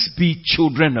 Let's be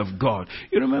children of God.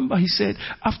 You remember he said,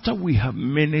 after we have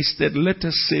ministered, let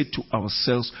us say to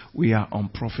ourselves, we are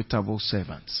unprofitable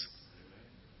servants.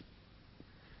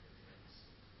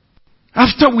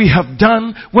 After we have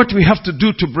done what we have to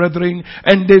do to brethren,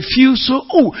 and they feel so,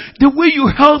 oh, the way you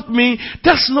helped me,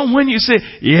 that's not when you say,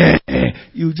 yeah,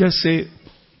 you just say,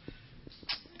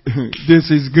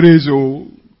 this is grace, oh,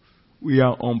 we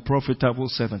are unprofitable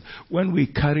servants. When we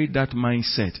carry that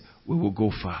mindset, we will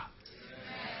go far.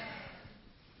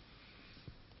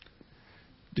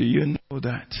 Do you know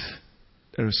that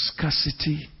there is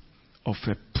scarcity of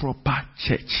a proper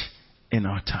church in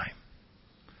our time?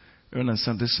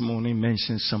 Jonathan this morning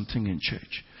mentioned something in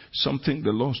church. Something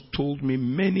the Lord told me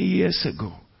many years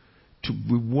ago to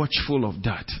be watchful of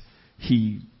that.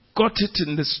 He got it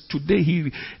in this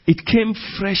today. It came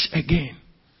fresh again.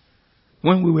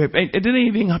 When we were, it didn't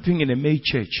even happen in a May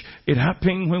church. It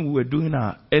happened when we were doing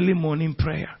our early morning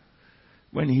prayer.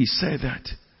 When he said that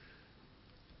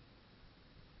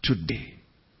today,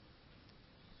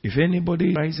 if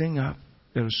anybody is rising up,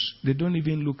 they don't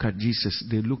even look at Jesus.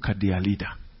 They look at their leader.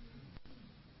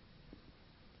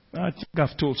 I think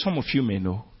I've told, some of you may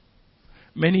know.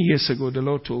 Many years ago, the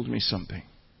Lord told me something.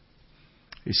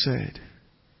 He said,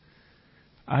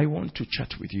 I want to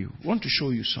chat with you. I want to show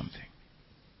you something.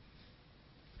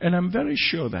 And I'm very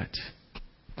sure that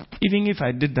even if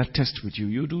I did that test with you,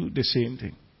 you do the same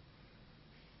thing.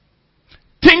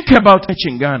 Think about church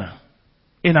in Ghana,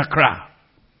 in Accra,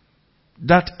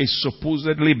 that is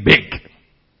supposedly big.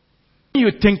 When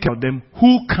you think of them,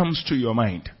 who comes to your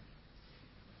mind?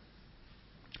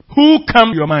 Who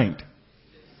comes to your mind?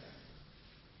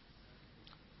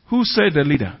 Who said the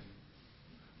leader?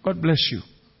 God bless you.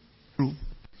 True.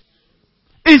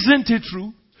 Isn't it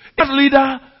true? If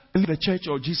leader in the church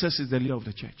or Jesus is the leader of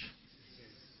the church?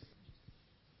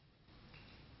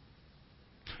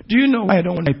 Do you know why I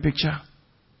don't want a picture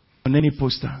on any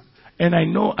poster? And I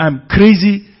know I'm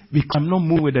crazy because I'm not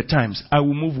moving with the times. I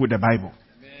will move with the Bible.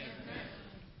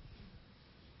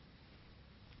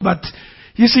 But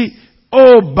you see,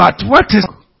 but what is...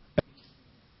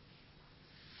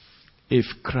 If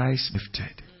Christ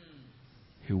lifted,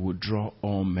 he would draw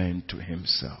all men to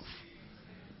himself.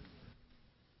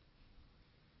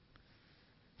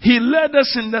 He led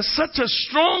us in such a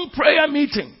strong prayer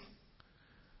meeting.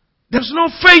 There's no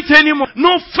faith anymore.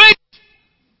 No faith.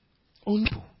 Only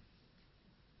people.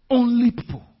 Only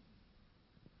people.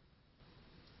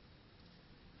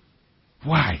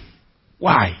 Why?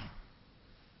 Why?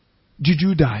 Did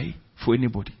you die for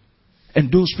anybody?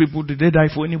 And those people, did they die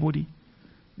for anybody?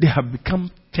 They have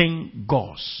become thing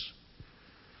gods.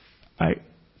 I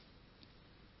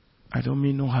don't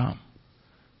mean no harm.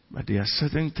 But there are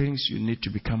certain things you need to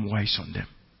become wise on them.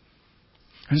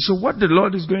 And so what the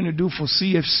Lord is going to do for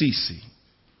CFCC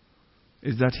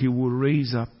is that he will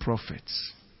raise up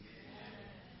prophets,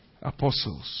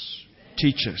 apostles,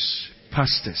 teachers,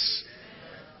 pastors,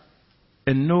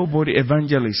 and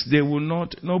evangelists.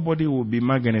 Nobody will be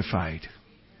magnified.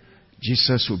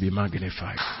 Jesus will be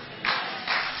magnified.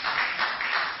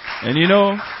 And you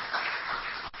know,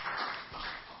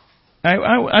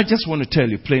 I just want to tell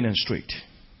you plain and straight.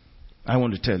 I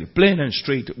want to tell you plain and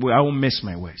straight. I won't mess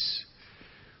my ways.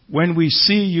 When we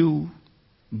see you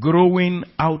growing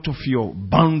out of your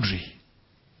boundary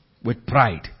with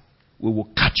pride, we will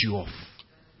cut you off.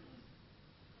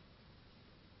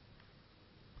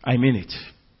 I mean it.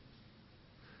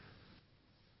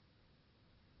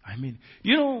 I mean,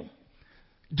 you know,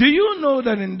 do you know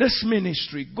that in this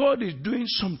ministry, God is doing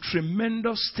some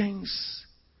tremendous things?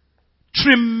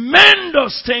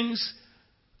 Tremendous things.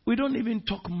 We don't even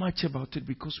talk much about it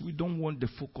because we don't want the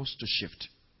focus to shift.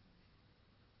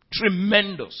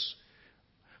 Tremendous.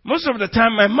 Most of the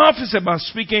time, my mouth is about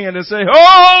speaking and they say,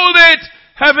 hold it.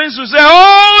 Heavens will say,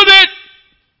 hold it.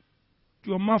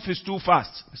 Your mouth is too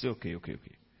fast. I say, okay.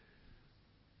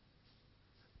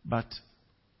 But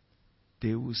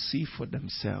they will see for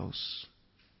themselves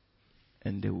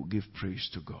and they will give praise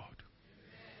to God.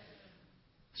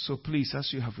 So please,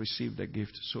 as you have received the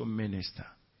gift, so minister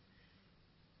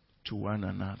to one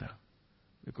another.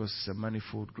 Because it's a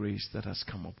manifold grace that has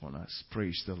come upon us.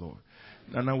 Praise the Lord.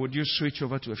 Now would you switch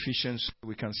over to Ephesians so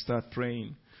we can start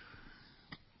praying?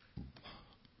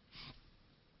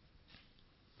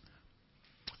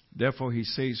 Therefore, he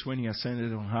says, when he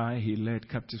ascended on high, he led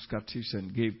captives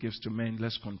and gave gifts to men.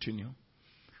 Let's continue.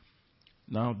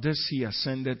 Now, this he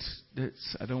ascended,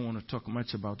 I don't want to talk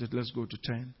much about it. Let's go to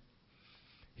 10.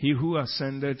 He who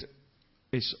ascended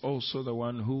is also the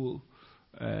one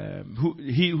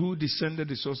he who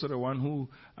descended is also the one who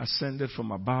ascended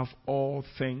from above all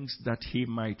things, that he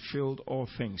might fill all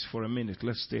things. For a minute,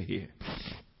 let's stay here.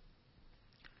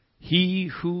 He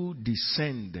who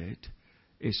descended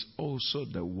is also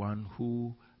the one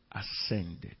who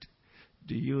ascended.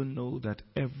 Do you know that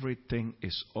everything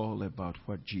is all about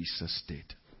what Jesus did?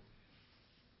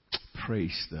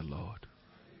 Praise the Lord.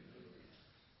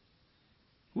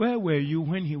 Where were you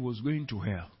when he was going to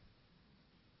hell?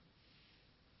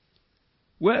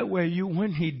 Where were you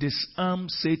when he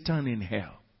disarmed Satan in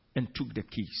hell and took the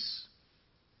keys?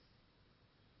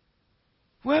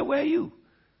 Where were you?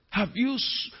 Have you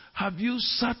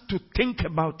sat to think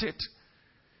about it?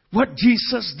 What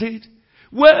Jesus did?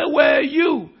 Where were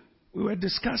you? We were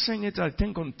discussing it, I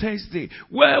think, on Thursday.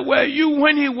 Where were you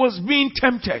when he was being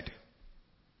tempted?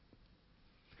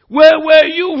 Where were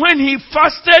you when he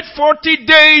fasted 40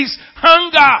 days,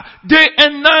 hunger, day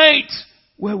and night?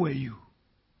 Where were you?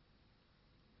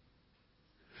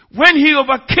 When he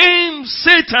overcame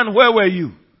Satan, where were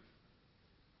you?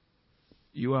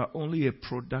 You are only a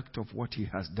product of what he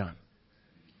has done.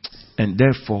 And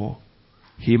therefore,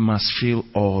 he must fill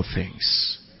all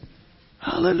things.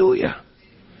 Hallelujah.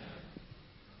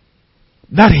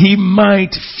 That he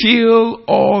might fill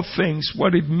all things.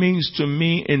 What it means to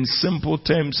me in simple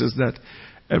terms is that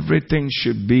everything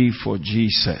should be for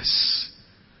Jesus.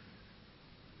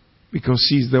 Because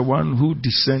he's the one who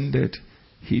descended.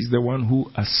 He's the one who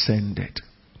ascended.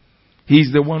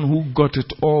 He's the one who got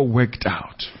it all worked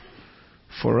out.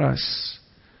 For us,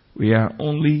 we are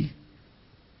only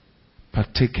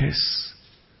partakers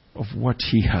of what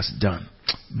he has done.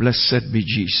 Blessed be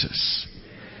Jesus.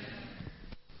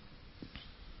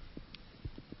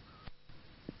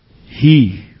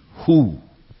 He who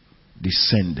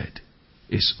descended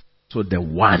is also the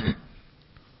one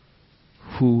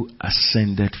who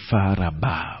ascended far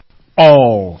above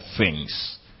all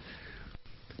things.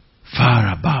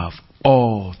 Far above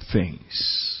all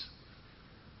things.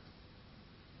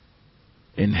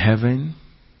 In heaven,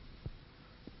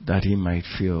 that he might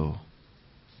fill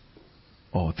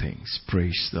all things.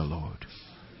 Praise the Lord.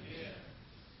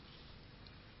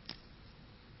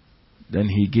 Then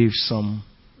he gave some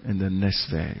in the next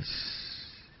verse.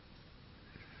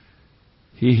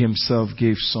 He himself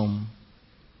gave some.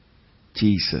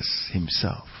 Jesus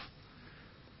himself.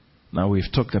 Now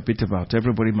we've talked a bit about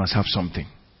everybody must have something.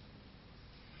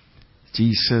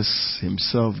 Jesus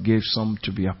himself gave some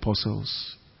to be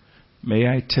apostles. May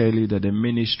I tell you that the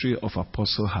ministry of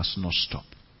apostle has not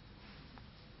stopped.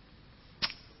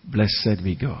 Blessed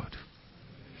be God.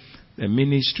 The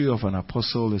ministry of an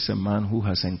apostle is a man who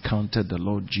has encountered the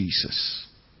Lord Jesus,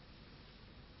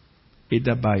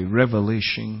 either by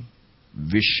revelation,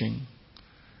 vision,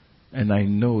 and I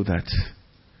know that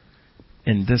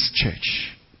in this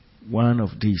church, one of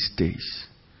these days,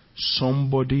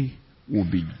 somebody will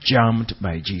be jammed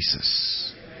by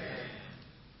Jesus.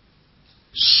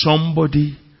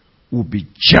 Somebody will be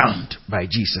jammed by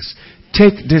Jesus.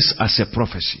 Take this as a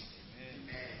prophecy.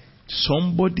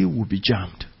 Somebody will be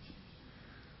jammed.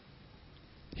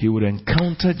 He would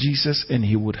encounter Jesus and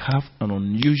he would have an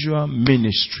unusual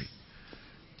ministry.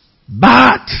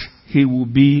 But he will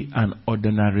be an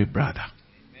ordinary brother.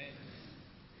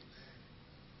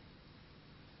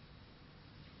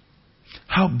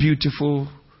 How beautiful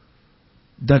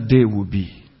that day will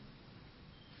be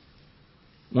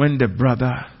when the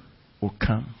brother will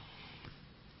come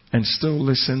and still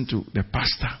listen to the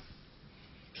pastor.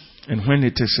 And when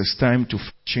it is his time to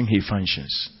function, he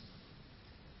functions.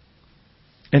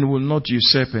 And will not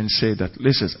usurp and say that,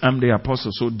 listen, I'm the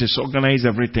apostle, so disorganize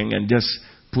everything and just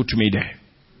put me there.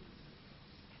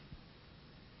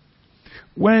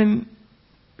 When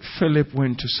Philip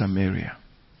went to Samaria,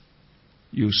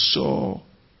 you saw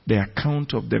the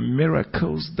account of the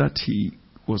miracles that he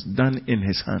was done in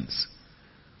his hands.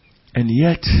 And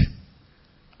yet,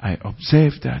 I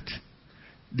observed that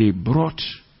they brought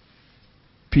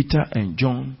Peter and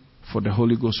John for the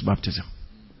Holy Ghost baptism.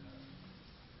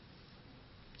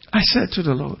 I said to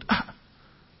the Lord,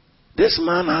 this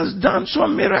man has done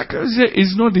some miracles. He said,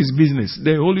 it's not his business.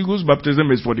 The Holy Ghost baptism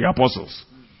is for the apostles.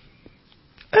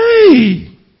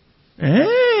 Hey!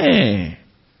 Hey!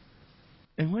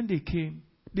 And when they came,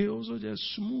 they also just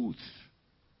smooth.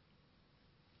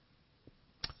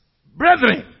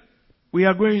 Brethren, we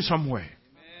are going somewhere.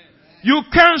 You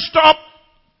can't stop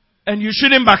and you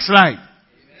shouldn't backslide.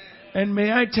 And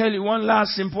may I tell you one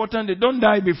last important thing, don't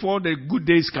die before the good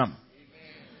days come.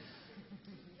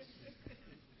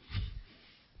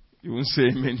 You won't say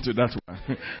amen to that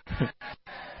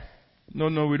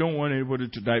one. No, we don't want anybody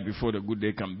to die before the good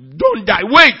day comes. Don't die.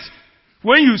 Wait.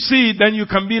 When you see it, then you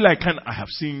can be like, I have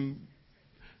seen.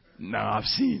 Now I've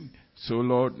seen. So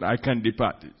Lord, I can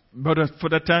depart. But for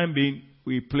the time being,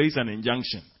 we place an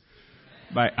injunction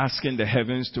by asking the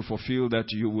heavens to fulfill that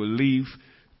you will live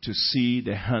to see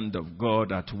the hand of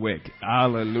God at work.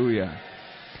 Hallelujah.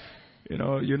 You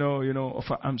know,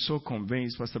 I'm so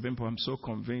convinced, Pastor Bimpo, I'm so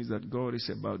convinced that God is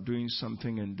about doing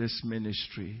something in this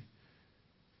ministry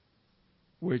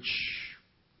which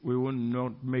we will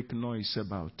not make noise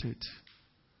about it.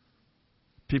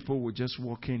 People will just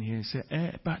walk in here and say,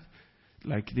 but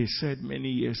like they said many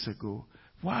years ago,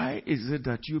 why is it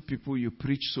that you people, you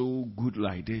preach so good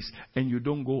like this and you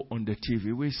don't go on the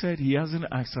TV? We said he hasn't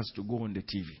asked us to go on the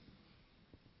TV.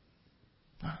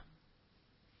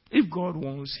 If God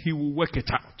wants, he will work it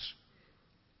out.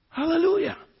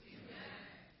 Hallelujah. Amen.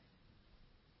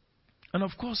 And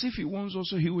of course, if he wants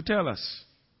also, he will tell us.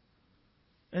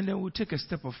 And then we'll take a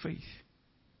step of faith.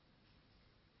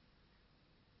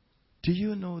 Do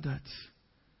you know that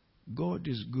God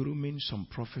is grooming some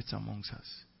prophets amongst us?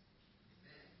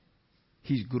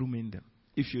 He's grooming them.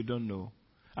 If you don't know,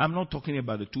 I'm not talking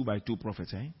about the 2x2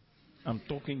 prophets. I'm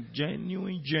talking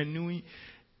genuine.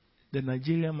 The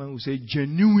Nigerian man will say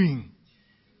genuine.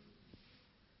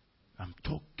 I'm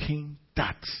talking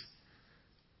that.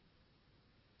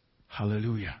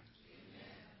 Hallelujah. Amen.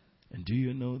 And do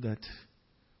you know that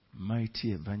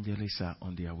mighty evangelists are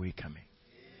on their way coming?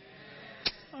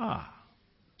 Amen.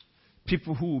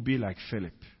 People who will be like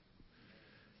Philip.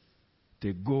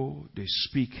 They go, they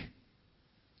speak,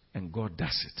 and God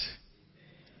does it.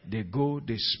 They go,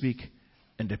 they speak,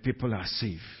 and the people are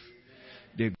saved.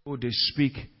 They go, they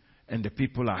speak, and the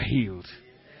people are healed.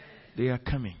 They are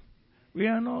coming. We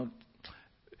are not.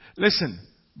 Listen,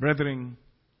 brethren,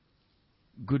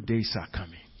 good days are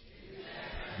coming.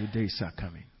 Good days are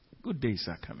coming. Good days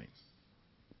are coming.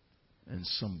 And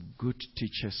some good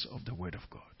teachers of the Word of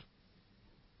God.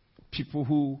 People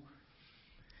who,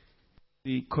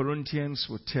 the Corinthians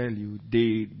will tell you,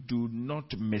 they do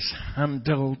not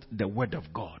mishandle the Word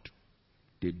of God.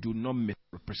 They do not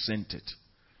misrepresent it.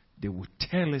 They will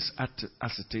tell us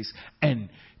as it is and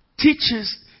teach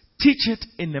it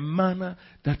in a manner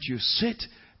that you sit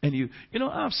and you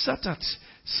know, I've sat at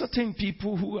certain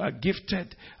people who are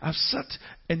gifted. I've sat,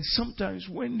 and sometimes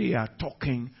when they are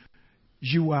talking,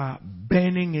 you are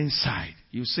burning inside.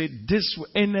 You say, this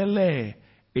NLA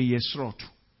a yesrotu.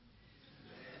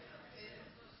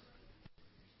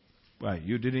 Why?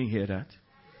 You didn't hear that?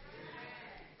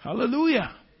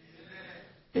 Hallelujah.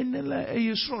 NLA a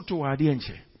yesrotu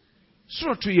adienche.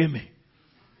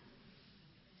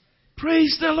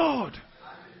 Praise the Lord.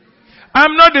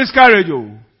 I'm not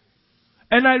discouraged.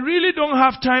 And I really don't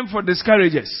have time for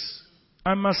discourages.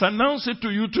 I must announce it to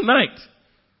you tonight.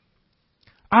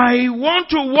 I want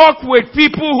to walk with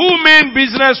people who mean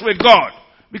business with God.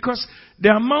 Because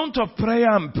the amount of prayer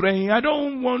I'm praying, I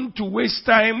don't want to waste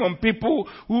time on people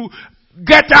who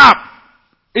get up.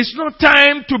 It's not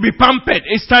time to be pampered.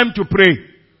 It's time to pray.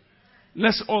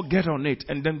 Let's all get on it,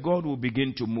 and then God will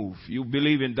begin to move. You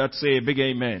believe in that? Say a big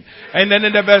amen. And then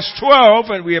in the verse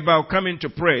 12, and we're about coming to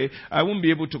pray, I won't be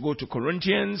able to go to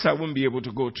Corinthians. I won't be able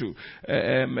to go to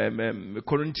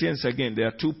Corinthians again. There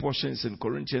are two portions in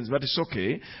Corinthians, but it's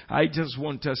okay. I just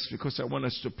want us, because I want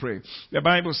us to pray. The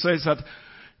Bible says that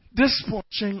this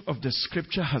portion of the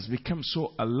scripture has become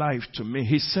so alive to me.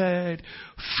 He said,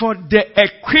 for the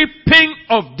equipping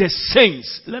of the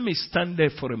saints. Let me stand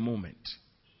there for a moment.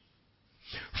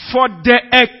 For the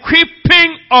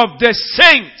equipping of the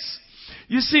saints.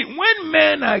 You see, when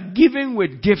men are given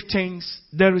with giftings,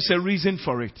 there is a reason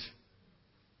for it.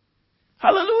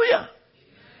 Hallelujah.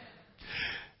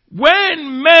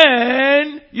 When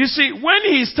men, you see, when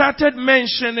he started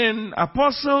mentioning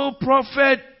apostle,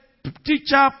 prophet,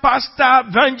 teacher, pastor,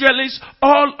 evangelist,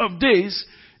 all of this,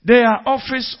 They are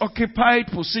office occupied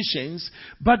positions,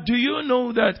 but do you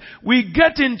know that we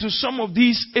get into some of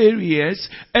these areas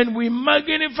and we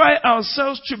magnify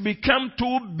ourselves to become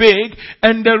too big,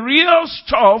 and the real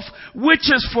stuff which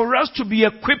is for us to be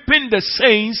equipping the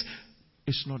saints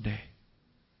is not there.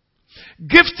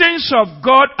 Giftings of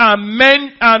God are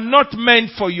not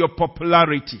meant for your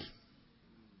popularity.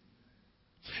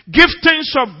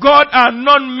 Giftings of God are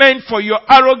not meant for your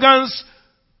arrogance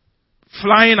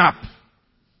flying up.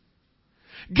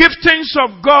 Giftings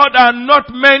of God are not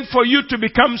meant for you to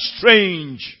become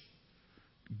strange.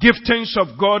 Giftings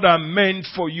of God are meant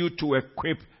for you to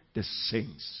equip the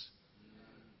saints.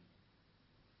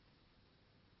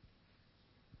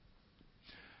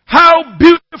 How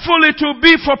beautiful it will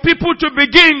be for people to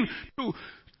begin to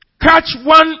catch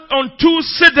one or two,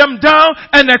 sit them down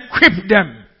and equip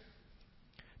them.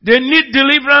 They need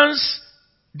deliverance.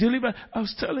 I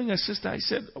was telling a sister, I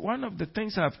said, one of the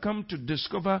things I've come to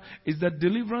discover is that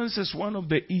deliverance is one of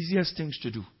the easiest things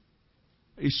to do.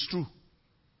 It's true.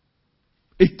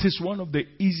 It is one of the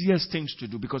easiest things to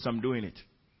do because I'm doing it.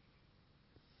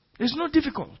 It's not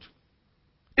difficult.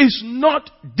 It's not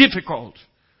difficult.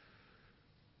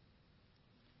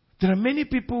 There are many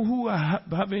people who are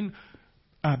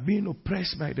being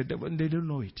oppressed by the devil and they don't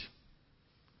know it.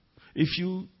 If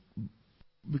you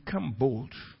become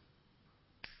bold,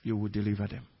 you will deliver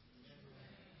them.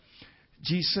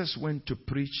 Jesus went to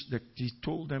preach that he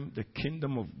told them the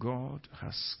kingdom of God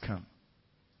has come.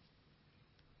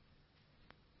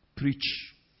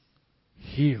 Preach,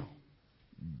 heal,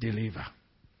 deliver.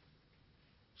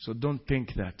 So don't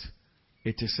think that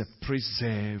it is a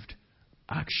preserved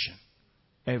action.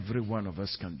 Every one of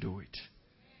us can do it.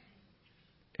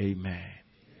 Amen.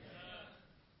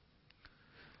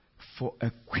 For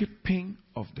equipping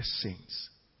of the saints,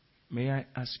 may I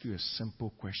ask you a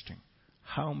simple question?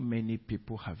 How many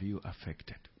people have you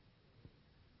affected?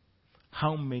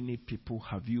 How many people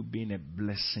have you been a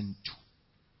blessing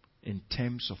to in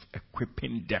terms of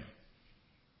equipping them?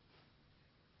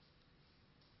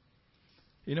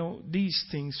 You know, these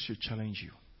things should challenge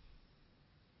you.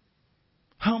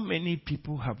 How many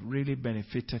people have really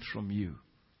benefited from you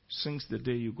since the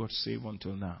day you got saved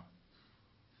until now?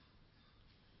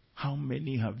 How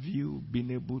many have you been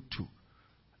able to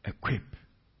equip,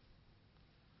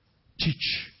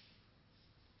 teach,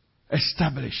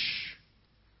 establish,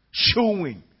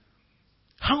 showing?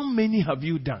 How many have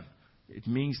you done? It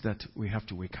means that we have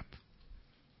to wake up.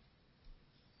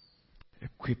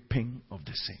 Equipping of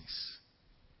the saints.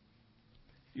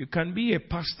 You can be a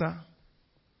pastor,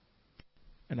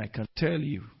 and I can tell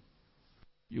you,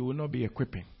 you will not be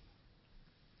equipping.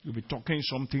 You'll be talking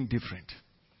something different.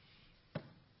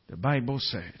 The Bible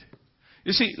said.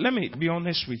 You see, let me be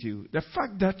honest with you. The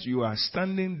fact that you are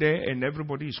standing there and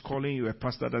everybody is calling you a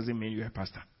pastor doesn't mean you're a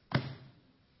pastor.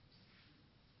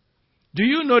 Do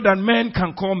you know that men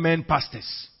can call men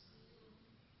pastors?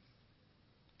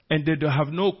 And they don't have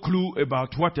no clue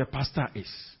about what a pastor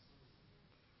is.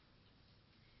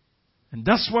 And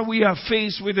that's what we are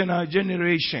faced with in our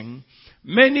generation.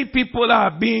 Many people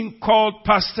are being called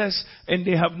pastors and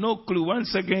they have no clue.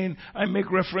 Once again, I make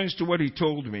reference to what he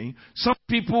told me. Some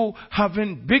people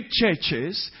having big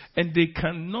churches and they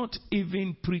cannot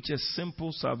even preach a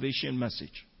simple salvation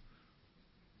message.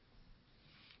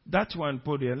 That one,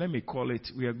 Podia, let me call it,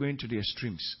 we are going to the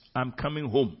extremes. I'm coming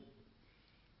home.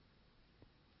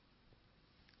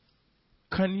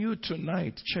 Can you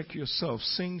tonight check yourself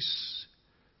since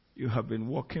you have been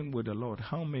walking with the Lord?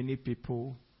 How many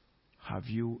people have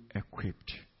you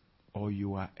equipped or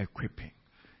you are equipping?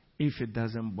 If it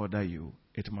doesn't bother you,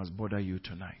 it must bother you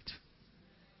tonight.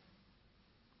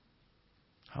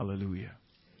 Hallelujah.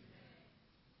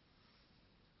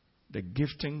 The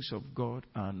giftings of God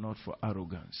are not for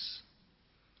arrogance.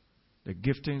 The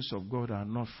giftings of God are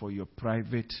not for your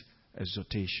private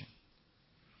exhortation.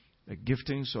 The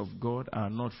giftings of God are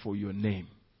not for your name.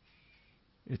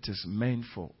 It is meant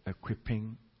for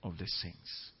equipping of the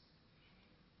saints.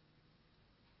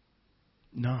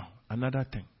 Now, another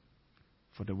thing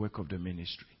for the work of the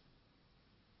ministry.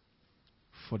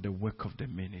 For the work of the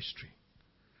ministry.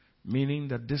 Meaning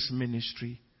that this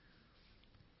ministry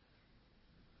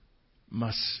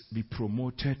must be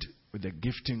promoted with the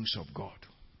giftings of God.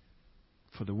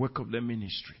 For the work of the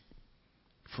ministry.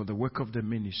 For the work of the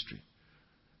ministry.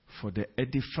 For the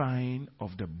edifying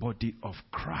of the body of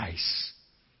Christ.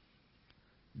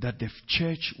 That the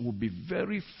church will be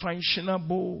very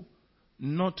functionable,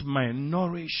 not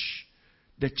malnourished.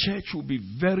 The church will be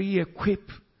very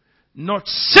equipped, not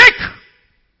sick.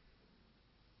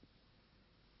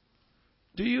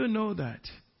 Do you know that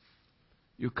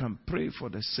you can pray for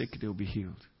the sick, they'll be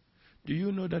healed? Do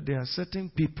you know that there are certain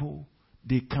people,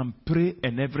 they can pray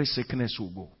and every sickness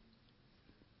will go?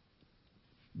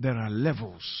 There are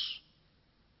levels.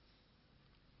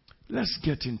 Let's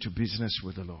get into business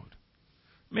with the Lord.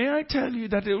 May I tell you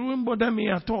that it won't bother me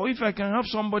at all if I can have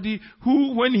somebody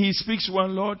who, when he speaks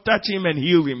one, Lord, touch him and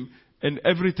heal him and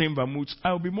everything vermouths,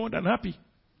 I'll be more than happy.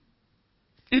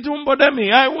 It won't bother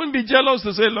me. I won't be jealous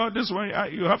to say, Lord, this one,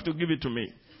 you have to give it to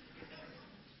me.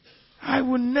 I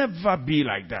will never be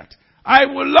like that. I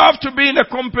would love to be in the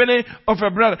company of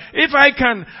a brother. If I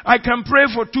can pray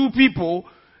for 2 people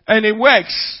and it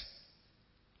works.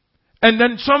 And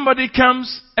then somebody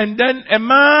comes and then a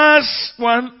mass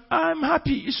one, I'm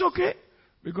happy. It's okay.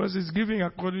 Because it's giving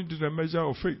according to the measure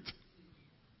of faith.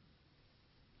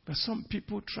 But some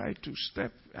people try to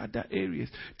step other areas.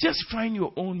 Just find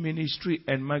your own ministry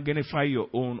and magnify your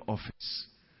own office.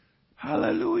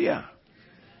 Hallelujah.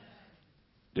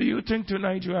 Do you think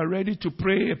tonight you are ready to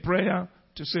pray a prayer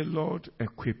to say, Lord,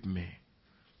 equip me.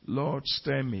 Lord,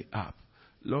 stir me up.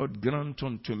 Lord, grant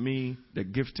unto me the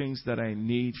giftings that I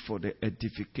need for the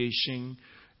edification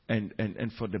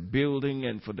and for the building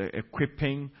and for the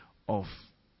equipping of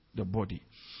the body.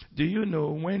 Do you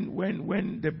know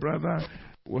when the brother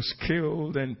was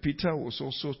killed and Peter was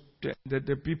also,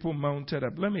 the people mounted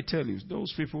up. Let me tell you,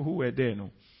 those people who were there,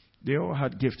 they all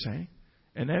had gifts,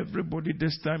 And everybody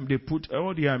this time, they put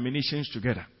all the ammunitions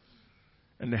together.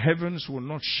 And the heavens were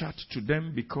not shut to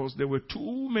them because there were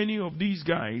too many of these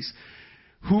guys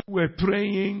who were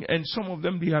praying, and some of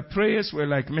them, their prayers were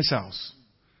like missiles.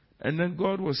 And then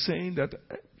God was saying that,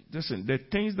 listen, the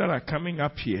things that are coming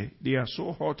up here, they are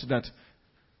so hot that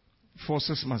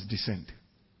forces must descend.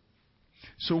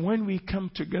 So when we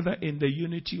come together in the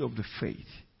unity of the faith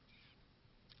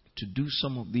to do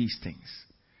some of these things,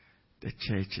 the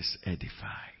church is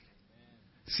edified.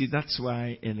 See, that's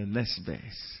why in the next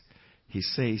verse, he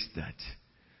says that,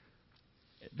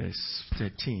 verse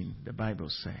 13, the Bible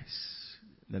says,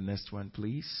 the next one,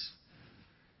 please.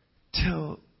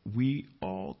 Till we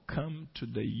all come to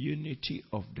the unity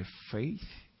of the faith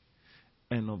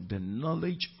and of the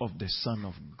knowledge of the Son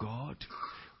of God.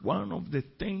 One of the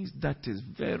things that is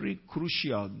very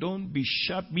crucial, don't be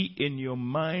shabby in your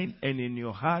mind and in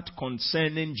your heart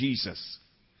concerning Jesus.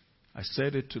 I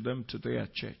said it to them today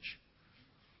at church.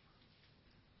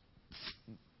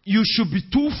 You should be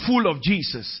too full of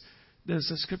Jesus.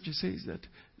 There's a scripture says that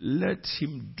let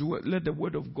the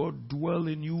word of God dwell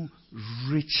in you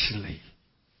richly.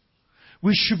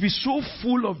 We should be so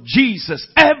full of Jesus.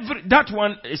 That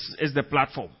one is the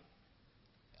platform.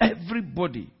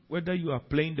 Everybody, whether you are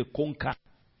playing the conker,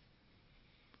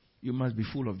 you must be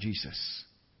full of Jesus.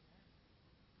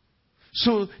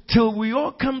 So, till we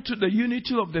all come to the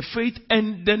unity of the faith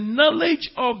and the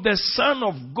knowledge of the Son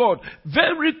of God,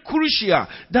 very crucial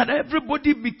that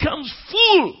everybody becomes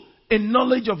full in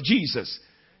knowledge of Jesus.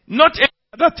 Not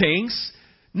other things,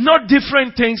 not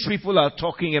different things people are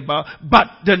talking about, but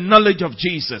the knowledge of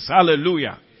Jesus.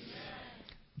 Hallelujah.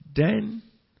 Then,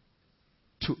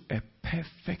 to a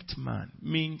perfect man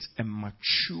means a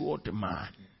matured man.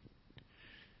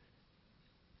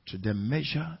 To the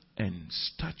measure and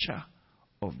stature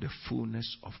of the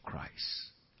fullness of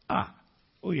Christ.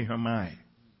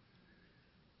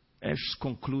 Let's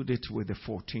conclude it with the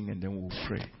 14 and then we'll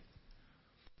pray.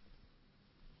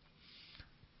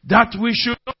 That we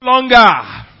should no longer.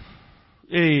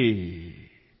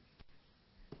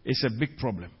 It's a big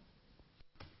problem.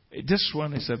 This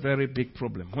one is a very big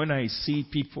problem. When I see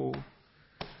people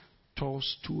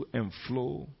toss to and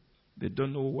fro, they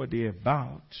don't know what they're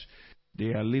about.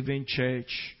 They are leaving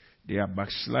church. They are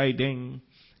backsliding.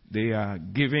 They are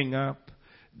giving up.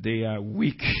 They are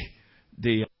weak.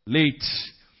 They are late.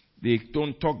 They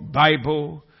don't talk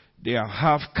Bible. They are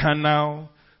half carnal.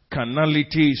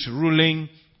 Carnality is ruling.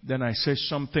 Then I say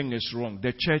something is wrong.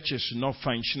 The church is not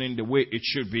functioning the way it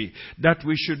should be. That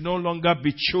we should no longer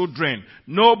be children.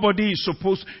 Nobody is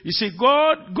supposed. You see,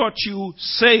 God got you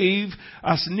saved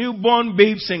as newborn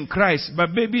babes in Christ,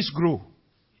 but babies grow.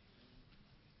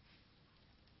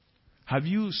 Have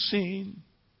you seen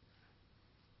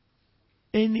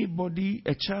anybody,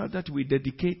 a child that we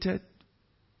dedicated?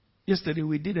 Yesterday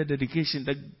we did a dedication.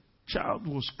 The child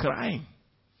was crying.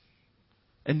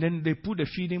 And then they put a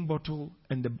feeding bottle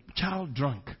and the child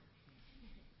drank.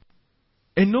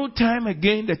 And no time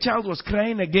again, the child was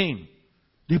crying again.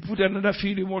 They put another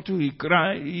feeding bottle, he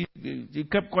cried, he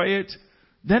kept quiet.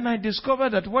 Then I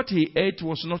discovered that what he ate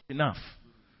was not enough.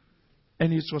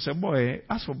 And it was a boy.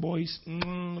 As for boys,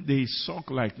 they suck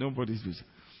like nobody's business.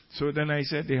 So then I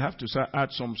said they have to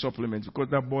add some supplements because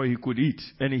that boy, he could eat.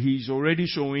 And he's already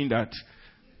showing that.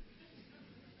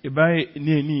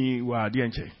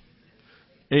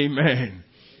 Amen.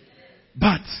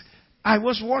 But I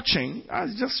was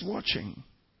just watching.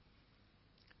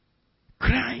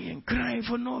 Crying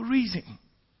for no reason.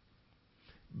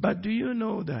 But do you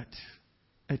know that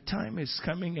a time is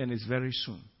coming and it's very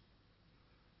soon?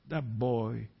 That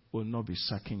boy will not be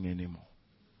sucking anymore.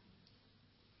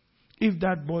 If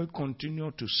that boy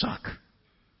continues to suck,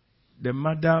 the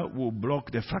mother will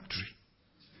block the factory.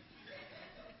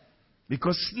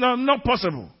 Because no, not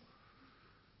possible.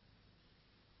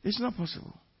 It's not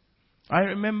possible. I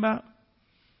remember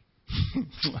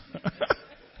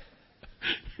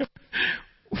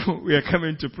we are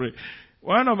coming to pray.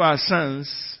 One of our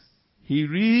sons, he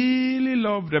really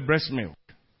loved the breast milk.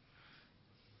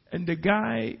 And the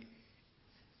guy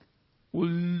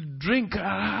will drink,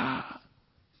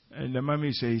 and the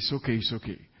mommy says, it's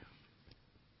okay.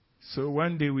 So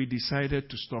one day we decided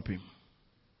to stop him.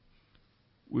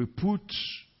 We put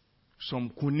some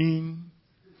quinine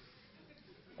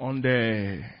on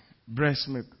the breast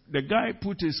milk. The guy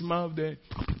put his mouth there.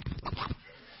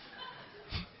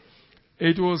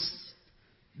 It was,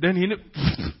 then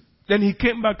he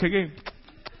came back again.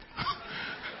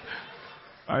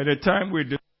 By the time we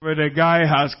discovered, the guy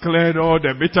has cleared all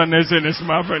the bitterness in his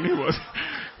mouth and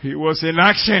he was in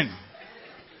action.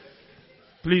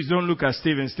 Please don't look at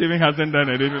Stephen. Stephen hasn't done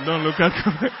it. Don't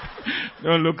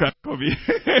look at Kobe.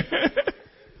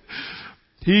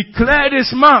 He cleared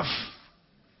his mouth.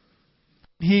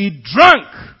 He drank.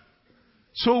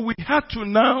 So we had to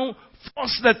now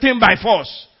force the thing by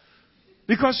force.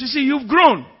 Because you see, you've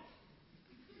grown.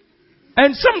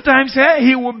 And sometimes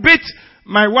he will beat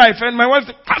my wife. And my wife,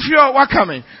 what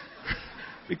coming?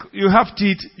 You have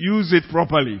teeth, use it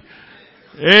properly.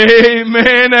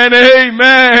 Amen and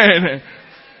amen.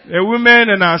 The women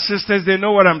and our sisters, they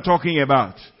know what I'm talking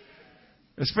about.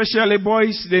 Especially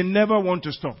boys, they never want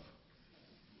to stop.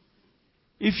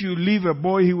 If you leave a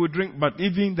boy, he will drink. But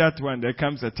even that one, there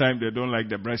comes a time they don't like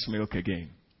the breast milk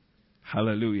again.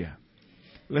 Hallelujah.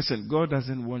 Listen, God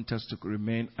doesn't want us to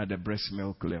remain at the breast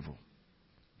milk level.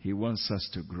 He wants us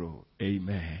to grow.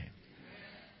 Amen.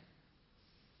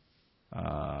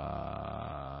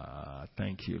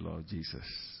 Thank you, Lord Jesus.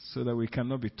 So that we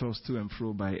cannot be tossed to and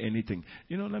fro by anything.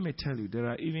 You know, let me tell you, there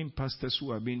are even pastors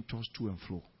who are being tossed to and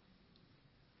fro.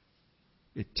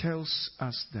 It tells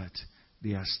us that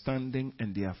their standing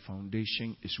and their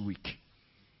foundation is weak.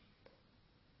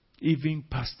 Even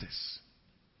pastors.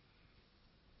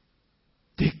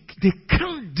 They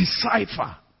can't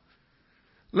decipher.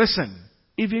 Listen,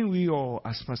 even we all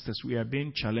as pastors, we are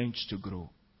being challenged to grow.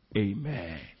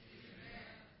 Amen.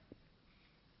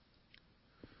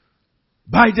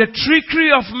 By the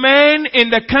trickery of men in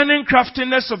the cunning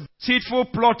craftiness of deceitful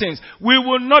plottings, we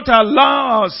will not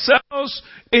allow ourselves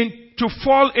to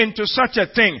fall into such a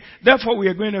thing. Therefore, we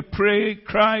are going to pray,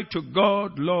 cry to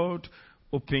God, Lord,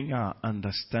 open our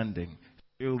understanding.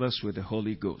 Fill us with the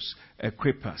Holy Ghost.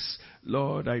 Equip us.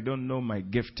 Lord, I don't know my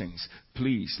giftings.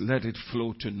 Please let it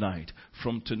flow tonight.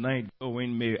 From tonight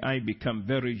going, may I become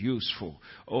very useful.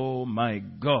 Oh my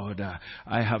God,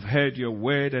 I have heard your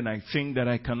word and I think that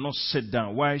I cannot sit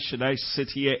down. Why should I sit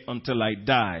here until I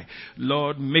die?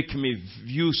 Lord, make me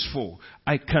useful.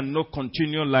 I cannot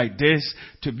continue like this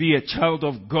to be a child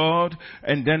of God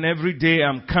and then every day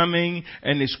I'm coming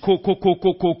and it's coco.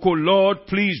 Lord,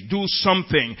 please do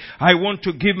something. I want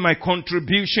to give my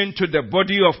contribution to the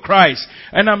body of Christ.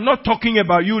 And I'm not talking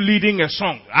about you leading a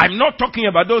song. I'm not talking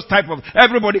about those type of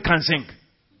everybody can sing.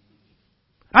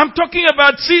 I'm talking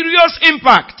about serious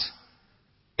impact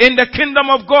in the kingdom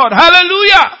of God.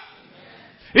 Hallelujah.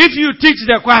 If you teach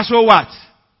the choir, so what?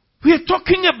 We are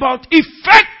talking about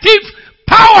effective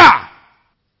power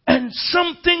and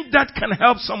something that can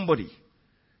help somebody.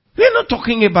 We're not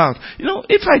talking about,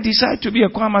 if I decide to be a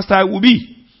choir master, I will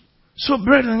be. So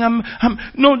brethren,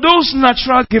 those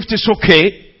natural gifts is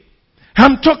okay.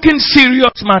 I'm talking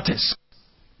serious matters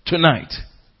tonight.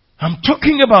 I'm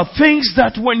talking about things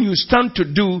that when you stand to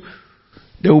do,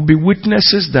 there will be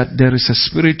witnesses that there is a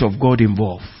Spirit of God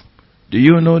involved. Do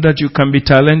you know that you can be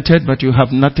talented, but you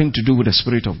have nothing to do with the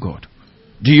Spirit of God?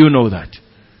 Do you know that?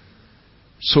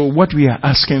 So what we are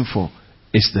asking for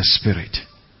is the Spirit.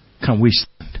 Can we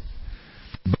stand?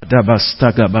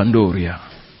 Badabastaga bandoria.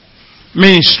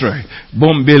 Ministry.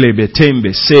 Bombele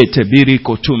betembe sete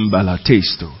biriko tumbala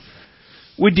testo.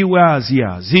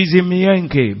 Widiwazia,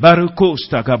 zizimienke,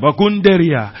 barukosta,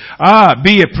 gabagunderia.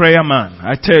 Be a prayer man.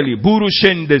 I tell you,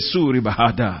 burushende suri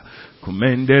bahada.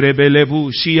 Kumendere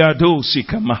belebu shiadosi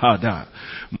kamahada.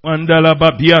 Mandala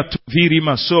babiatu viri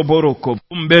masoboroko,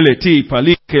 bumbeleti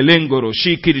palike lengoro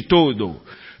shikiri todo.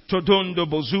 Todondo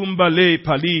bozumba le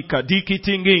palika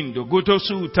dikitingindo,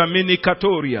 gutosu tamini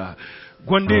katoria.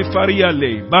 Gwande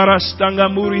fariale. Barastanga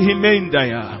muri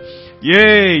himendaya.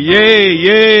 Ye.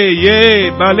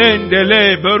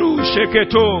 Balendele beru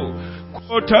sheketo.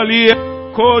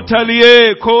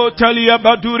 Kotalia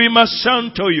baduri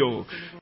masanto yo.